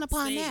 We'll stand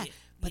upon Say that. it.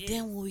 But Yes.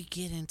 then when we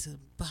get into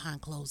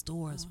behind closed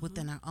doors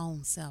within our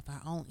own self,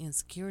 our own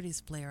insecurities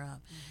flare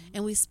up,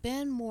 and we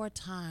spend more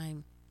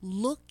time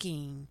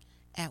looking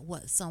at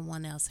what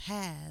someone else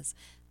has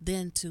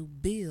than to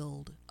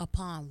build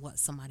upon what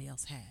somebody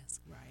else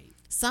has. Right.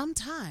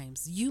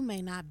 Sometimes you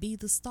may not be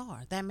the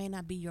star. That may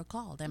not be your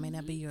call. That may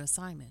not be your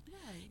assignment.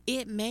 Right.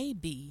 It may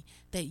be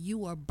that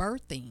you are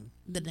birthing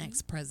the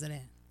next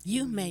president.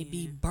 You may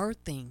be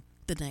birthing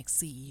the next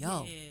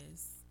CEO.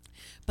 Yes.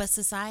 But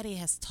society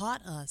has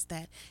taught us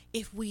that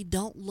if we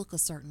don't look a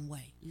certain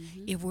way,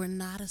 if we're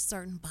not a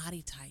certain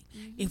body type,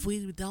 if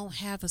we don't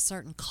have a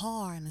certain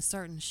car and a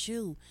certain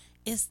shoe,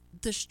 it's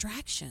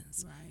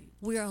distractions. Right.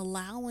 We're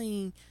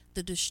allowing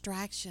the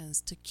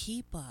distractions to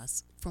keep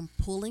us from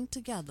pulling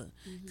together.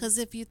 Because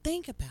if you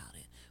think about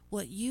it,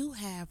 what you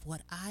have,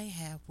 what I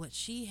have, what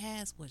she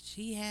has, what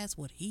she has,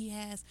 what he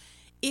has,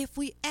 if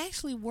we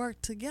actually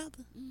work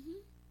together,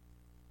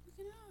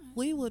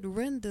 we would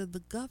render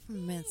the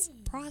government's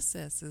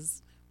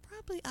processes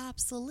probably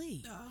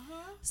obsolete.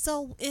 Uh-huh.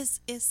 So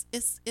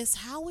it's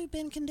how we've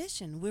been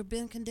conditioned. We've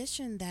been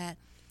conditioned that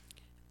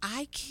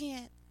I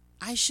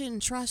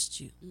shouldn't trust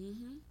you.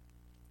 Mm-hmm.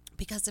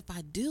 Because if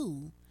I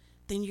do,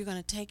 then you're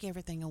going to take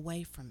everything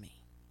away from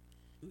me.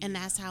 And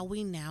that's how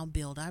we now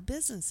build our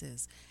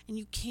businesses. And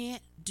you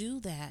can't do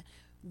that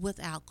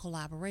without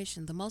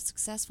collaboration. The most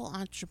successful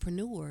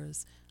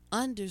entrepreneurs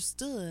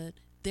understood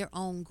their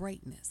own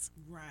greatness.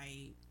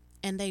 Right.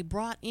 And they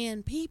brought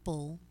in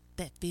people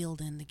that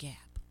filled in the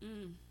gap.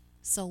 Mm.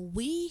 So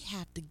we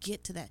have to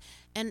get to that.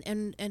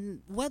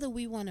 And whether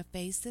we want to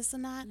face this or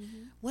not,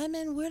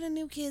 women, we're the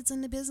new kids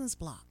in the business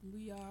block.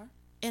 We are.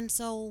 And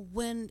so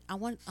when I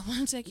want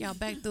to take y'all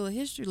back through a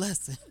history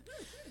lesson.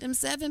 Them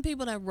 7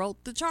 people that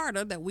wrote the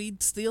charter that we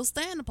still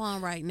stand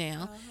upon right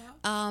now,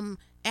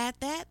 at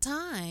that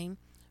time,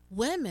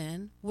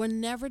 women were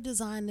never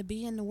designed to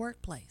be in the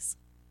workplace.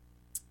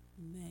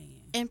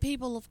 Man. And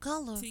people of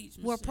color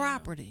were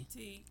property.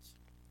 Teach.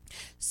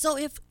 So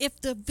if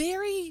the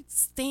very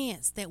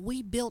stance that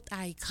we built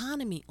our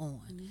economy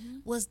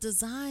on was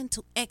designed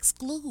to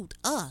exclude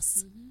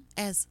us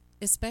as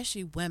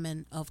especially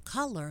women of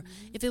color,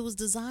 if it was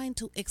designed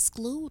to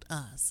exclude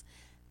us,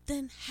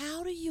 then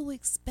how do you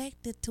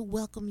expect it to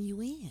welcome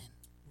you in?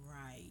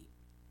 Right.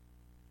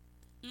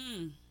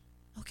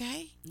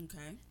 Okay?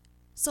 Okay.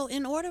 So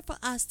in order for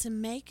us to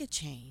make a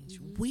change,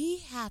 we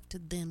have to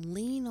then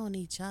lean on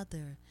each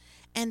other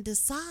and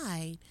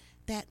decide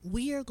that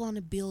we are going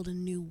to build a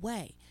new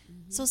way.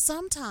 So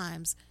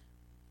sometimes,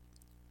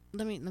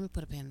 let me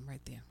put a pin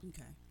right there.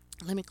 Okay.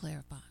 Let me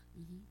clarify.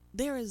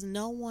 There is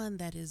no one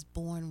that is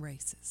born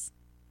racist.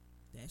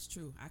 That's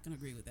true. I can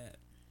agree with that.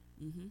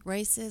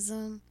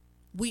 Racism,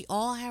 we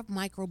all have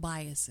micro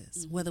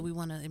biases, whether we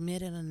want to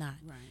admit it or not.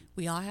 Right.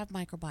 We all have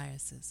micro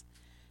biases.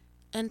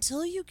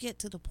 Until you get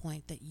to the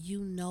point that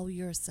you know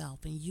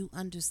yourself and you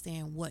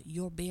understand what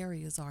your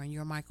barriers are and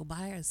your micro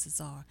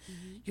biases are,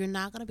 you're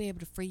not going to be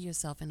able to free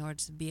yourself in order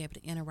to be able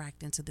to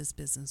interact into this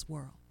business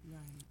world.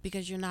 Right.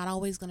 Because you're not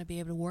always going to be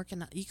able to work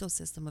in an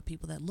ecosystem of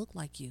people that look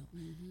like you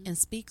and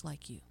speak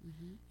like you.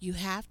 You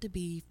have to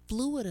be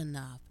fluid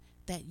enough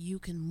that you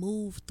can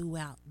move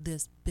throughout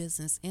this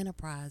business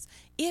enterprise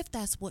if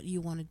that's what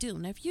you want to do.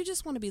 Now, if you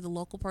just want to be the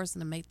local person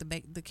to make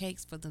the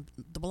cakes for the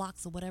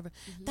blocks or whatever,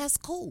 that's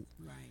cool.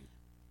 Right.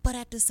 But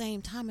at the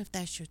same time, if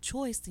that's your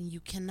choice, then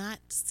you cannot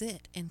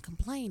sit and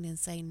complain and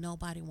say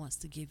nobody wants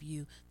to give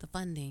you the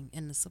funding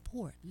and the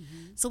support.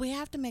 So we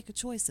have to make a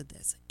choice of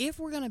this. If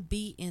we're going to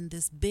be in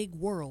this big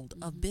world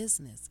of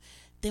business,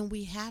 then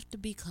we have to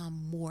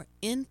become more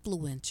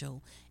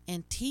influential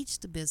and teach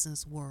the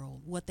business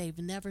world what they've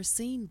never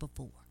seen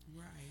before.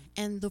 Right.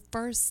 And the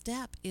first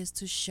step is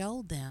to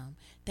show them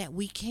that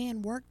we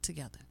can work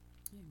together.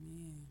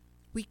 Amen.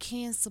 We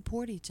can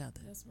support each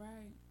other. That's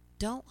right.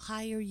 Don't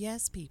hire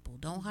yes people.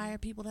 Don't hire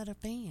people that are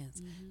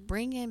fans.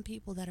 Bring in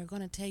people that are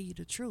going to tell you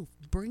the truth.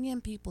 Bring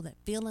in people that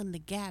fill in the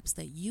gaps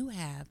that you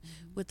have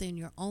within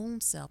your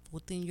own self,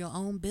 within your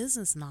own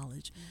business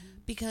knowledge,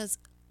 because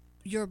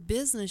your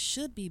business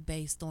should be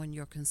based on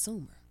your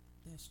consumer.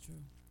 That's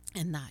true.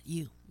 And not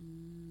you.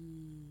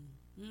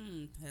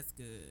 That's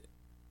good.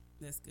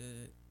 That's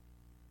good.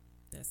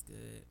 That's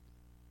good.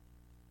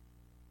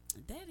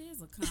 That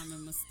is a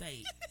common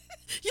mistake.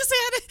 You said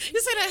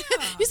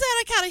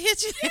that kind of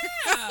hit you.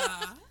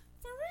 Yeah,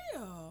 for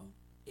real.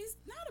 It's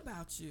not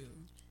about you.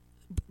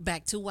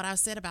 Back to what I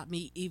said about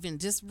me even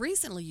just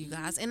recently, you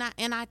guys, and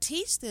I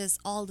teach this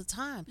all the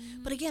time.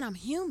 But again, I'm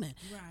human.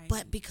 Right.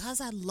 But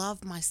because I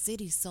love my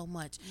city so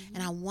much,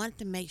 and I want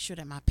to make sure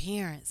that my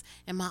parents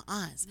and my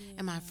aunts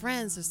and my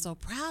friends are so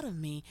proud of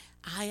me,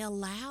 I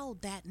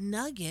allowed that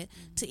nugget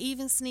to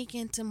even sneak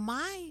into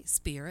my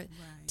spirit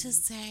to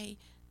say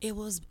it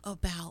was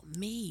about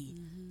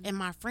me. And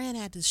my friend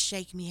had to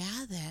shake me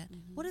out of that.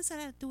 What does that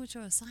have to do with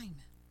your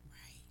assignment?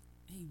 Right.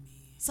 Amen.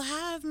 So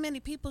however many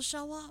people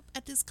show up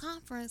at this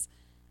conference,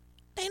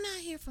 they're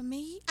not here for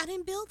me. I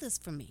didn't build this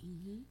for me.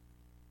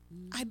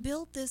 I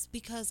built this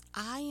because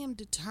I am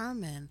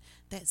determined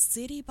that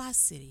city by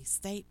city,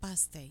 state by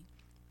state,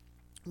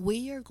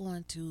 we are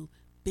going to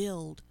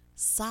build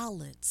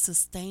solid,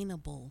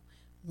 sustainable,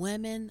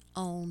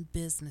 women-owned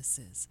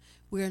businesses.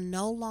 We are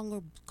no longer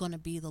going to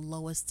be the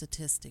lowest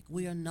statistic.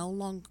 We are no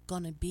longer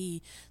going to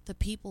be the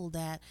people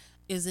that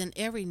is in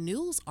every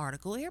news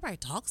article. Everybody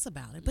talks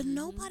about it, but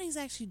nobody's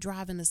actually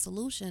driving the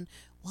solution.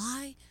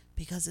 Why?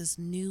 Because it's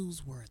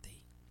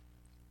newsworthy.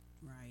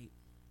 Right.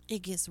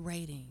 It gets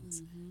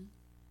ratings.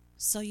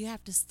 So you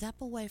have to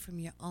step away from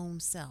your own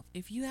self.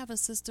 If you have a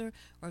sister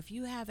or if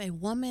you have a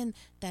woman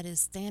that is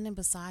standing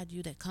beside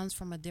you that comes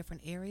from a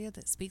different area,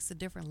 that speaks a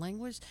different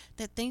language,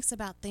 that thinks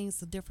about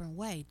things a different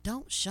way,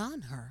 don't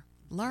shun her.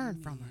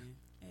 Learn from her.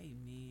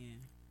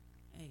 Amen.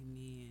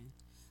 Amen.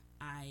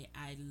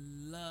 I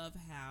love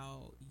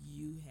how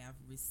you have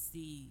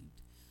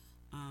received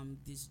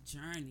this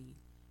journey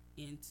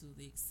into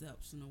the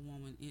Exceptional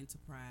Woman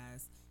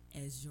Enterprise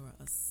as your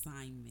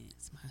assignment.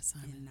 It's my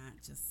assignment. And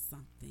not just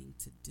something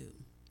to do.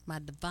 my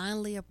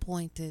divinely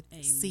appointed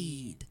Amen.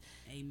 seed.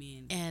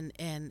 Amen.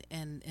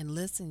 And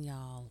listen,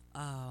 y'all.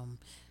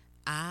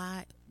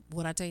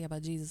 What I tell you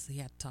about Jesus, he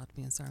had to talk to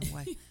me in a certain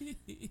way.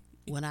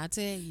 When I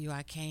tell you,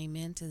 I came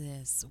into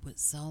this with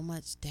so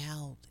much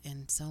doubt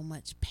and so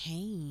much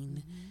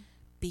pain,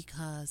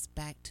 because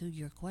back to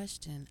your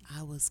question,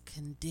 I was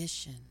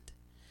conditioned.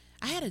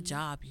 I had a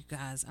job, you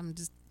guys. I'm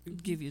just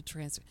give you a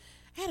transfer.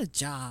 I had a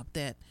job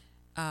that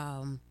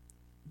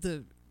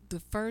the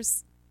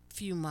first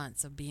few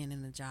months of being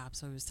in the job,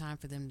 so it was time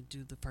for them to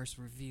do the first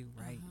review,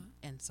 right?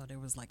 And so there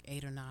was like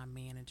 8 or 9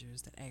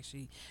 managers that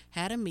actually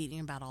had a meeting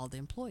about all the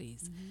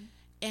employees.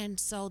 And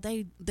so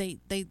they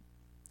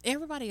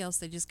everybody else,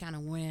 they just kind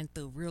of went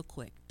through real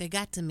quick. They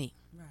got to me.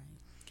 Right.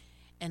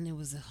 And it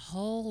was a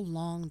whole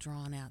long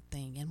drawn out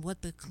thing. And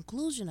what the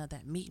conclusion of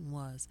that meeting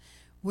was,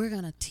 we're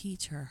going to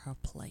teach her her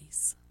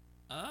place.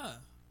 Wow.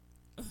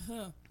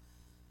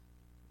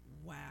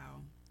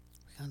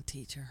 We're going to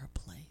teach her her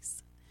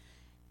place.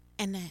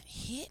 And that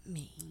hit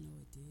me. I know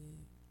it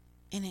did.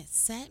 And it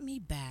set me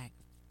back,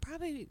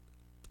 probably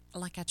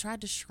like I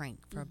tried to shrink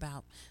for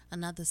about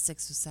another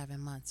 6 or 7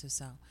 months or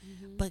so.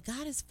 But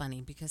God is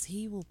funny, because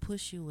he will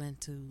push you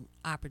into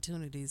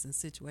opportunities and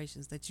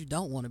situations that you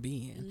don't want to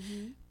be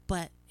in.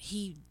 But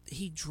he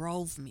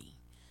drove me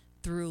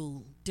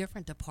through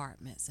different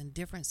departments and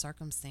different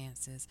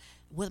circumstances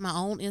with my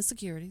own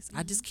insecurities.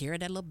 I just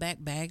carried that little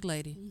bag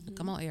lady.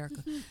 Come on,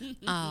 Erica.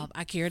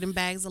 I carried them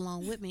bags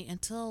along with me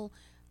until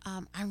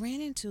I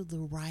ran into the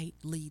right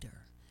leader.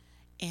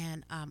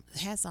 And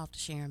hats off to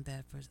Sharon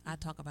Bedford. I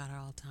talk about her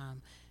all the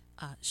time.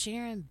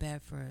 Sharon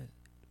Bedford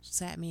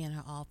sat me in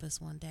her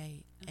office one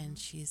day, and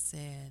she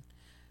said,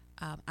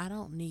 I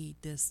don't need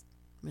this,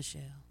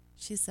 Michelle.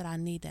 She said, I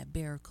need that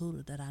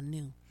barracuda that I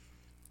knew.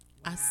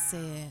 Wow. I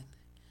said,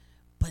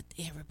 but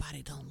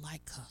everybody don't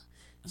like her.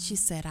 She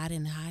said, I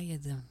didn't hire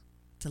them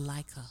to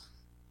like her.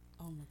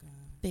 Oh, my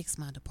God. Fix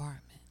my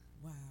department.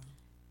 Wow.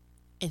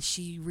 And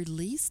she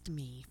released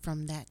me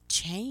from that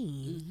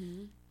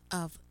chain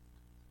of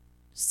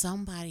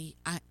somebody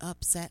I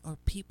upset, or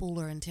people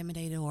are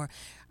intimidated, or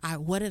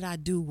what did I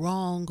do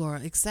wrong, or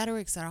et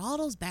cetera, all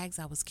those bags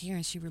I was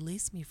carrying. She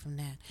released me from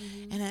that.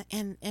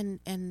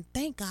 And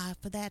thank God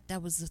for that.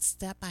 That was a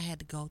step I had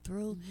to go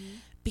through,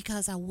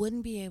 because I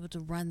wouldn't be able to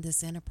run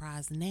this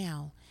enterprise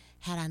now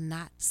had I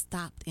not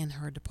stopped in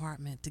her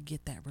department to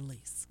get that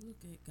release.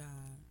 Look at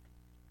God.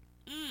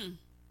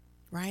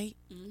 Right?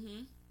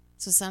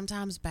 So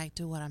sometimes, back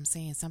to what I'm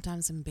saying,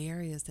 sometimes some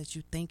barriers that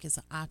you think is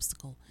an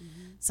obstacle,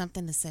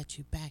 something to set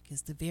you back,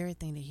 is the very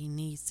thing that he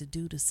needs to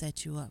do to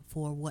set you up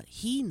for what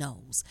he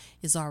knows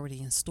is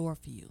already in store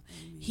for you.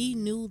 He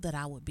knew that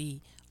I would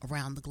be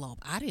around the globe.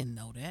 I didn't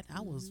know that.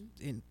 I was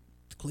in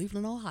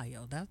Cleveland,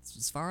 Ohio. That's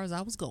as far as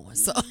I was going.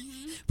 So,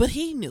 but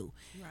he knew.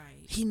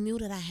 Right. He knew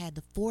that I had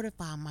to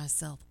fortify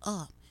myself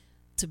up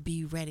to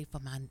be ready for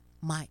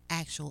my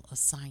actual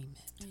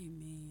assignment.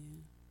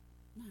 Amen.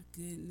 My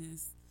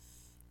goodness.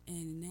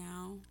 And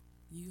now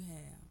you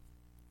have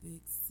the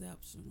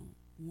Exceptional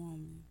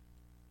Woman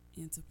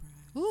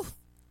Enterprise. Ooh.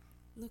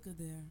 Look at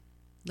there.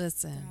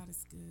 Listen. God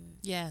is good.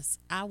 Yes,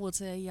 I will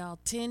tell y'all,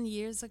 10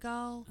 years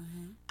ago,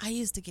 I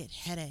used to get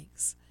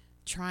headaches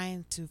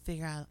trying to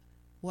figure out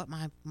what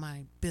my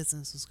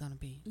business was going to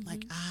be.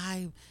 Like,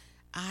 I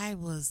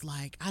was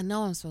like, I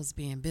know I'm supposed to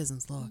be in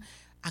business, Lord.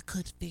 I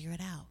couldn't figure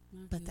it out.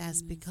 But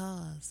that's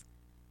because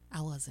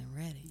I wasn't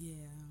ready.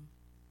 Yeah.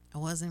 I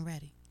wasn't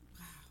ready.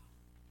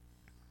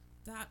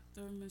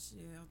 Dr.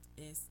 Michelle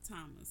S.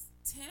 Thomas,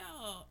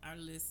 tell our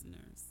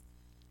listeners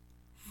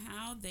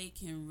how they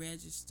can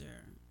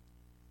register.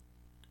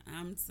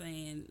 I'm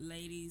saying,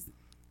 ladies,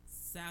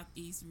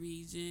 Southeast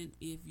region,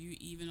 if you're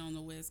even on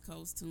the West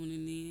Coast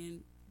tuning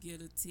in,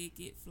 get a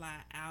ticket,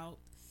 fly out.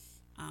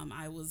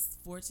 I was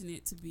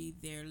fortunate to be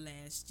there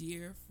last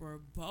year for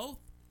both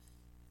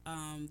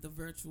the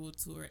virtual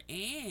tour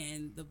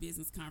and the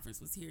business conference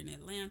was here in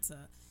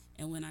Atlanta.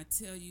 And when I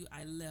tell you,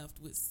 I left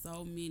with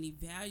so many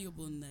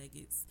valuable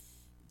nuggets,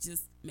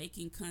 just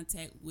making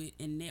contact with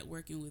and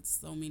networking with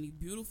so many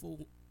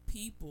beautiful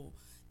people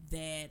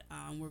that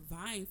were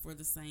vying for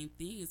the same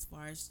thing, as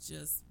far as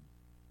just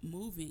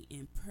moving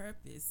in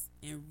purpose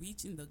and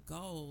reaching the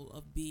goal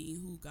of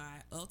being who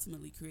God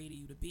ultimately created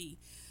you to be.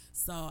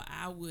 So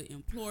I would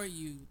implore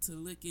you to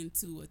look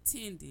into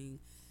attending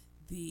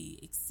the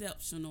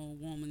Exceptional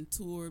Woman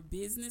Tour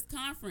Business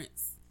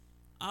Conference,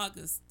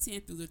 August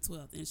 10th through the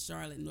 12th in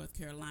Charlotte, North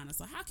Carolina.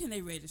 So how can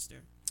they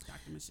register,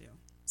 Dr. Michelle?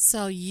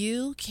 So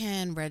you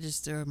can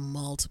register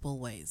multiple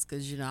ways,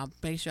 because, I'll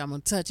make sure I'm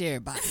going to touch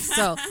everybody.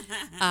 So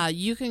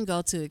you can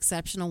go to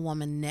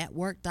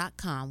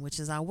exceptionalwomannetwork.com, which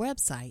is our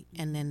website,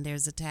 and then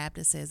there's a tab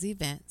that says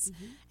events,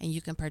 and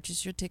you can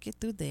purchase your ticket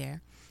through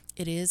there.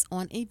 It is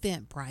on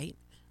Eventbrite.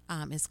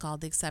 It's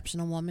called the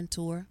Exceptional Woman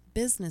Tour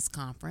Business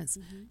Conference.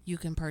 You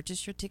can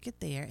purchase your ticket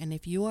there. And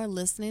if you are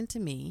listening to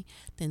me,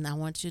 then I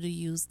want you to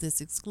use this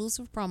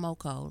exclusive promo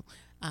code,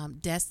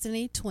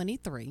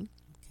 Destiny23.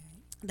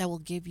 That will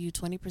give you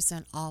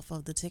 20% off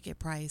of the ticket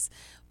price.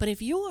 But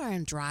if you are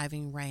in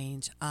driving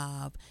range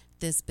of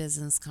this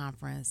business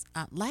conference.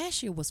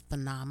 Last year was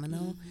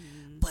phenomenal,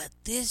 but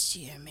this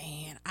year,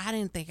 man, I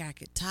didn't think I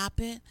could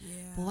top it.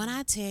 Yeah. But when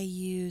I tell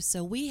you,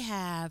 so we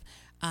have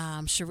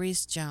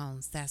Sharice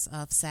Jones, that's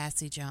of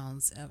Sassy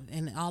Jones,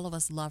 and all of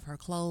us love her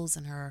clothes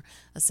and her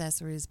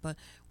accessories, but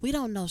we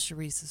don't know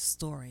Sharice's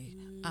story.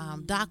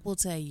 Doc will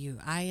tell you,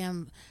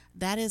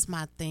 that is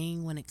my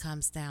thing when it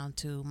comes down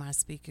to my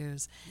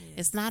speakers. Yes.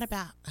 It's not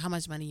about how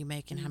much money you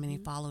make and how many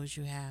followers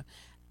you have.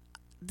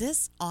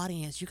 This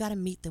audience, you got to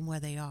meet them where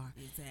they are.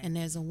 Exactly. And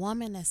there's a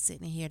woman that's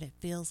sitting here that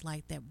feels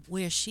like that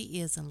where she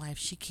is in life,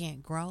 she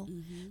can't grow.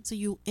 So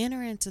you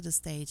enter into the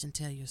stage and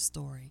tell your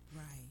story.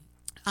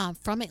 Right.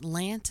 From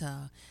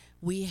Atlanta,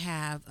 we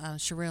have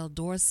Sherelle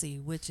Dorsey,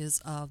 which is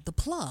of The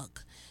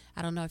Plug.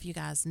 I don't know if you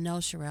guys know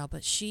Sherelle,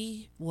 but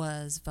she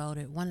was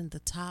voted one of the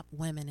top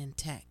women in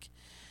tech.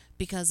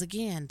 Because,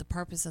 again, the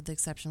purpose of the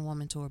Exceptional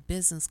Woman Tour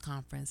Business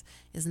Conference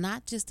is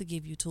not just to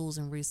give you tools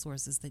and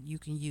resources that you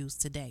can use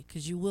today,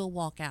 because you will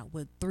walk out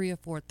with 3 or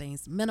 4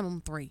 things,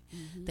 minimum 3,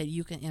 that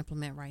you can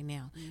implement right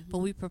now. But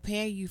we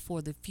prepare you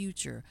for the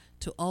future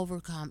to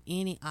overcome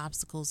any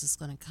obstacles that's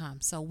going to come.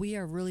 So we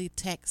are really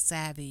tech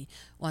savvy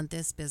on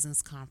this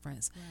business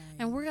conference. Right.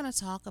 And we're going to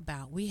talk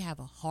about, we have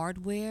a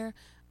hardware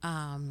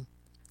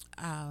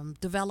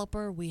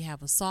developer, we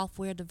have a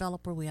software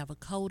developer, we have a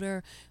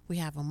coder, we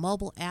have a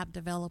mobile app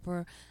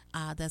developer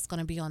that's going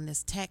to be on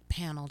this tech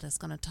panel that's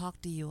going to talk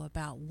to you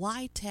about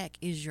why tech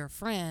is your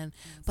friend,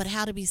 but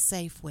how to be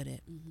safe with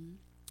it.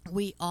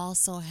 We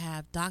also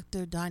have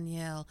Dr.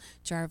 Danielle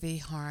Jarvie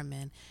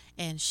Harmon,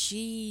 and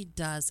she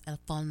does a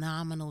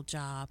phenomenal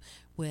job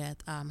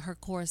with her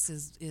course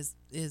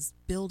is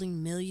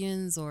building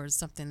millions or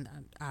something.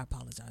 I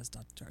apologize,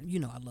 Dr. You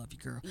know I love you,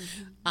 girl.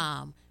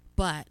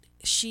 But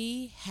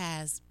she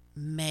has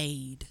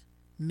made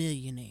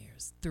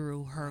millionaires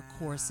through her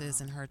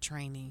courses and her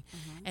training.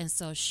 And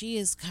so she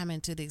is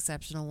coming to the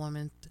Exceptional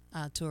Woman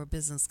Tour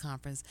Business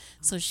Conference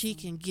so she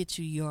can get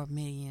you your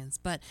millions.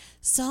 But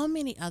so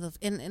many other,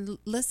 and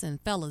listen,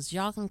 fellas,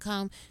 y'all can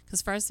come,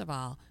 because first of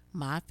all,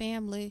 my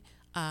family,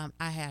 I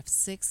have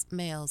 6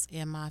 males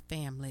in my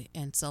family,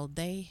 and so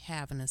they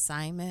have an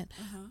assignment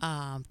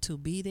to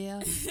be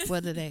there,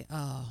 whether they,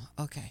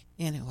 okay,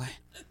 anyway.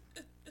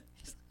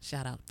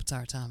 Shout out to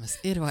Patar Thomas.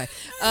 Anyway,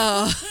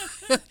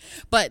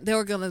 but there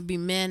are going to be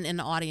men in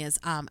the audience.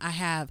 I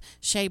have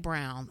Shay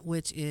Brown,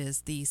 which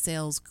is the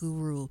sales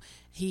guru.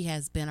 He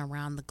has been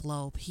around the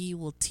globe. He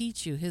will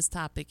teach you. His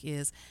topic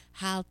is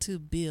how to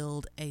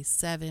build a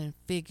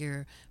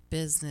 7-figure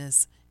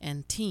business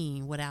and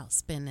team without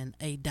spending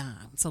a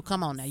dime. So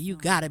come on now, you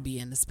got to be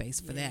in the space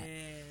for that.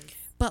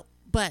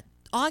 But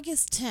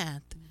August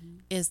 10th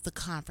is the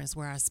conference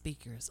where our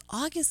speakers.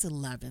 August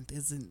 11th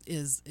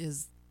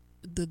is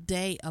the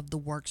day of the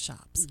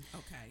workshops.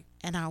 Okay.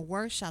 And our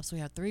workshops, we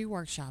have 3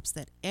 workshops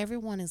that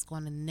everyone is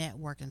going to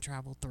network and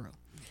travel through.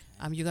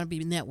 You're going to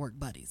be network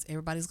buddies.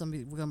 Everybody's going to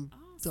be,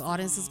 the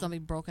audience is going to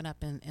be broken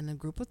up in a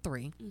group of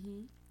 3.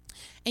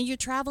 And you're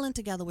traveling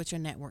together with your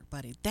network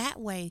buddy. That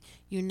way,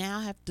 you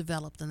now have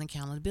developed an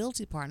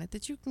accountability partner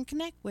that you can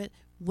connect with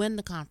when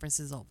the conference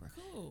is over.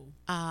 Cool.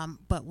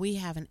 But we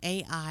have an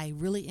AI,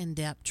 really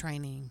in-depth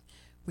training.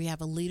 We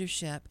have a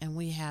leadership, and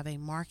we have a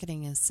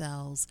marketing and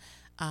sales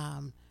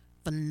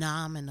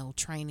phenomenal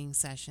training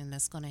session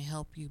that's going to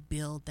help you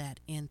build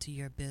that into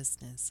your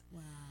business.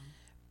 Wow.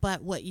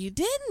 But what you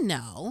didn't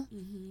know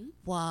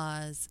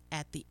was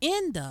at the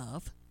end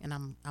of, and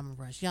I'm a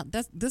rush. Yeah,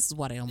 this is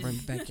why they don't bring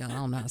me back, y'all. I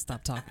don't know how to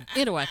stop talking.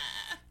 Anyway,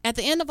 at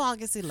the end of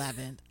August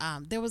 11th,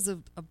 there was a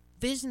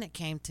vision that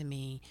came to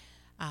me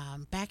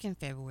back in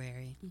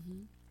February.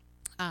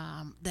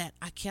 That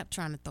I kept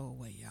trying to throw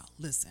away, y'all.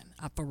 Listen,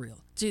 for real.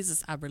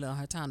 Jesus, I really don't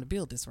have time to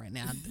build this right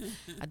now.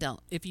 I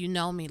don't. If you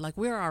know me, like,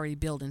 we're already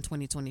building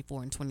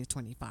 2024 and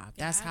 2025.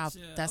 That's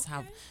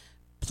how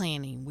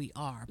planning we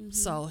are.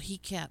 So he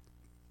kept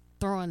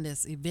throwing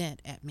this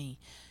event at me.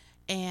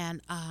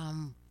 And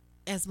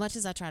as much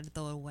as I tried to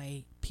throw it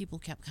away, people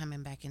kept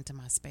coming back into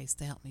my space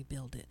to help me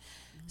build it.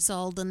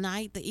 So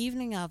the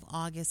evening of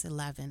August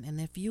 11th, and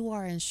if you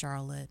are in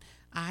Charlotte,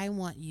 I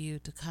want you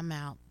to come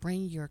out,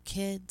 bring your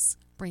kids,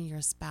 bring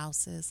your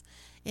spouses.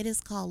 It is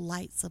called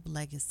Lights of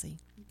Legacy.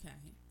 Okay.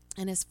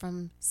 And it's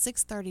from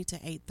 6:30 to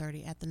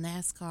 8:30 at the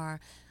NASCAR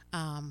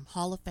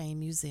Hall of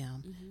Fame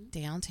Museum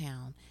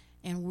downtown.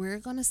 And we're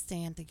going to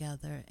stand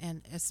together,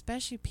 and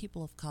especially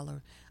people of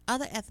color.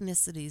 Other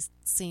ethnicities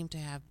seem to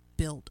have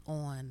built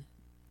on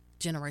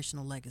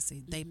generational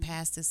legacy. They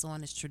pass this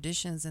on as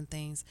traditions and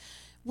things.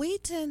 We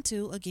tend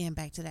to, again,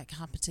 back to that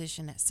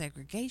competition, that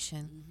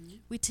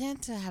segregation, we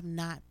tend to have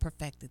not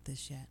perfected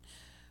this yet.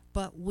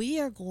 But we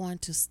are going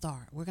to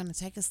start. We're going to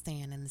take a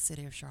stand in the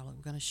city of Charlotte.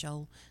 We're going to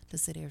show the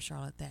city of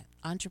Charlotte that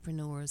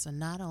entrepreneurs are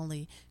not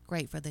only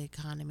great for the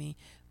economy,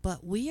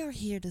 but we are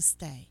here to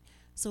stay.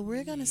 So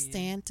we're going to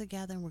stand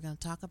together, and we're going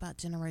to talk about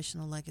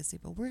generational legacy,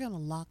 but we're going to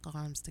lock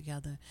arms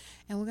together,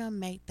 and we're going to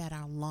make that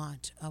our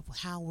launch of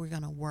how we're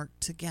going to work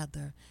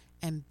together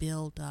and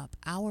build up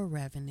our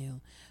revenue,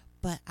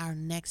 but our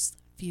next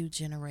few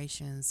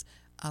generations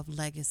of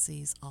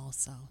legacies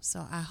also.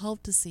 So I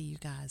hope to see you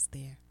guys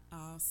there.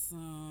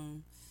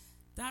 Awesome.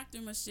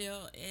 Dr.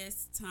 Michelle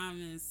S.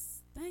 Thomas,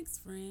 thanks,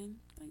 friend.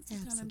 Thanks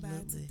for coming by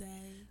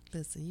today.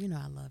 Listen, you know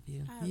I love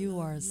you. I You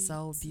love are you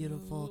so too.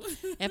 beautiful.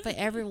 And for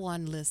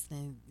everyone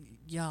listening,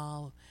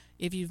 y'all,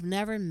 if you've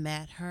never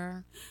met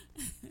her,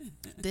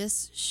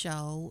 this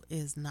show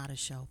is not a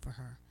show for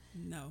her.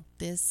 No.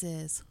 This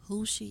is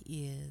who she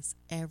is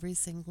every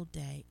single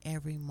day,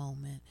 every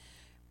moment.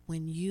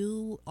 When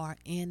you are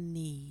in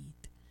need,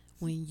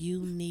 when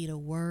you need a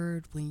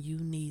word, when you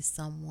need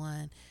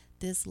someone,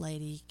 this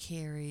lady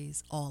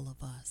carries all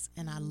of us.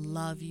 And I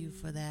love you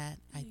for that.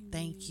 I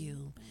thank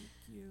you. Thank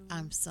you.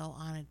 I'm so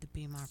honored to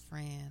be my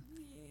friend.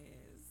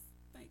 Yes.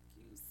 Thank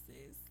you,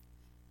 sis.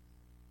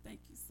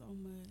 Thank you so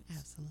much.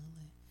 Absolutely.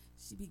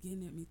 She be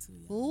getting at me too,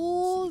 y'all.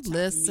 Ooh, She be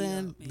chopping me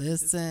listen, up, man.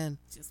 listen.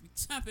 Just be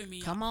chopping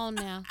me Come up. on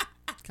now.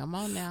 Come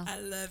on now. I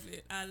love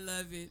it. I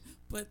love it.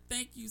 But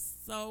thank you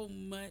so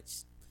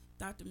much,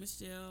 Dr.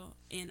 Michelle.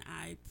 And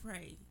I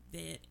pray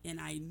that, and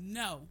I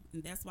know,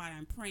 and that's why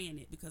I'm praying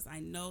it, because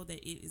I know that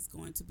it is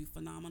going to be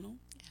phenomenal.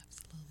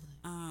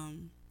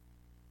 Absolutely.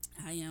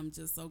 I am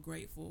just so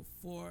grateful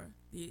for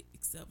the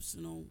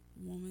Exceptional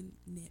Woman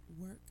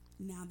Network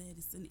now that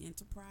it's an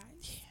enterprise.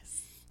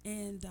 Yes.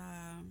 And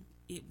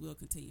it will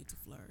continue to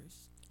flourish.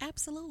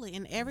 Absolutely.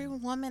 And every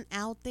woman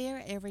out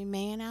there, every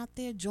man out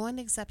there, join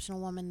the Exceptional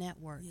Woman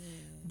Network. Yes.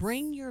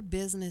 Bring your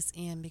business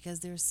in,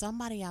 because there's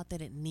somebody out there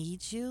that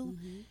needs you,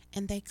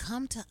 and they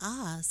come to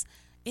us.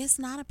 It's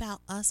not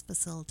about us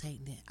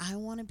facilitating it. I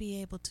want to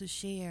be able to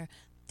share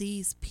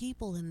these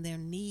people and their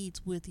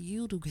needs with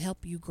you to help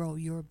you grow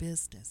your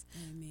business.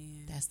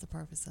 Amen. That's the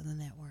purpose of the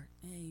network.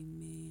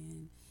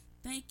 Amen.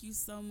 Thank you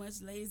so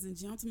much, ladies and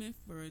gentlemen,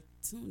 for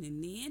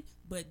tuning in.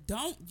 But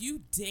don't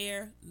you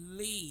dare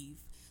leave,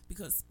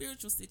 because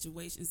Spiritual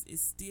Situations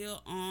is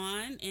still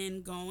on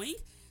and going.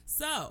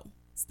 So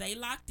stay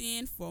locked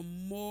in for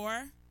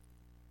more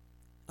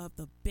of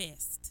the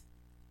best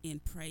in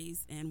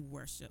praise and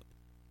worship.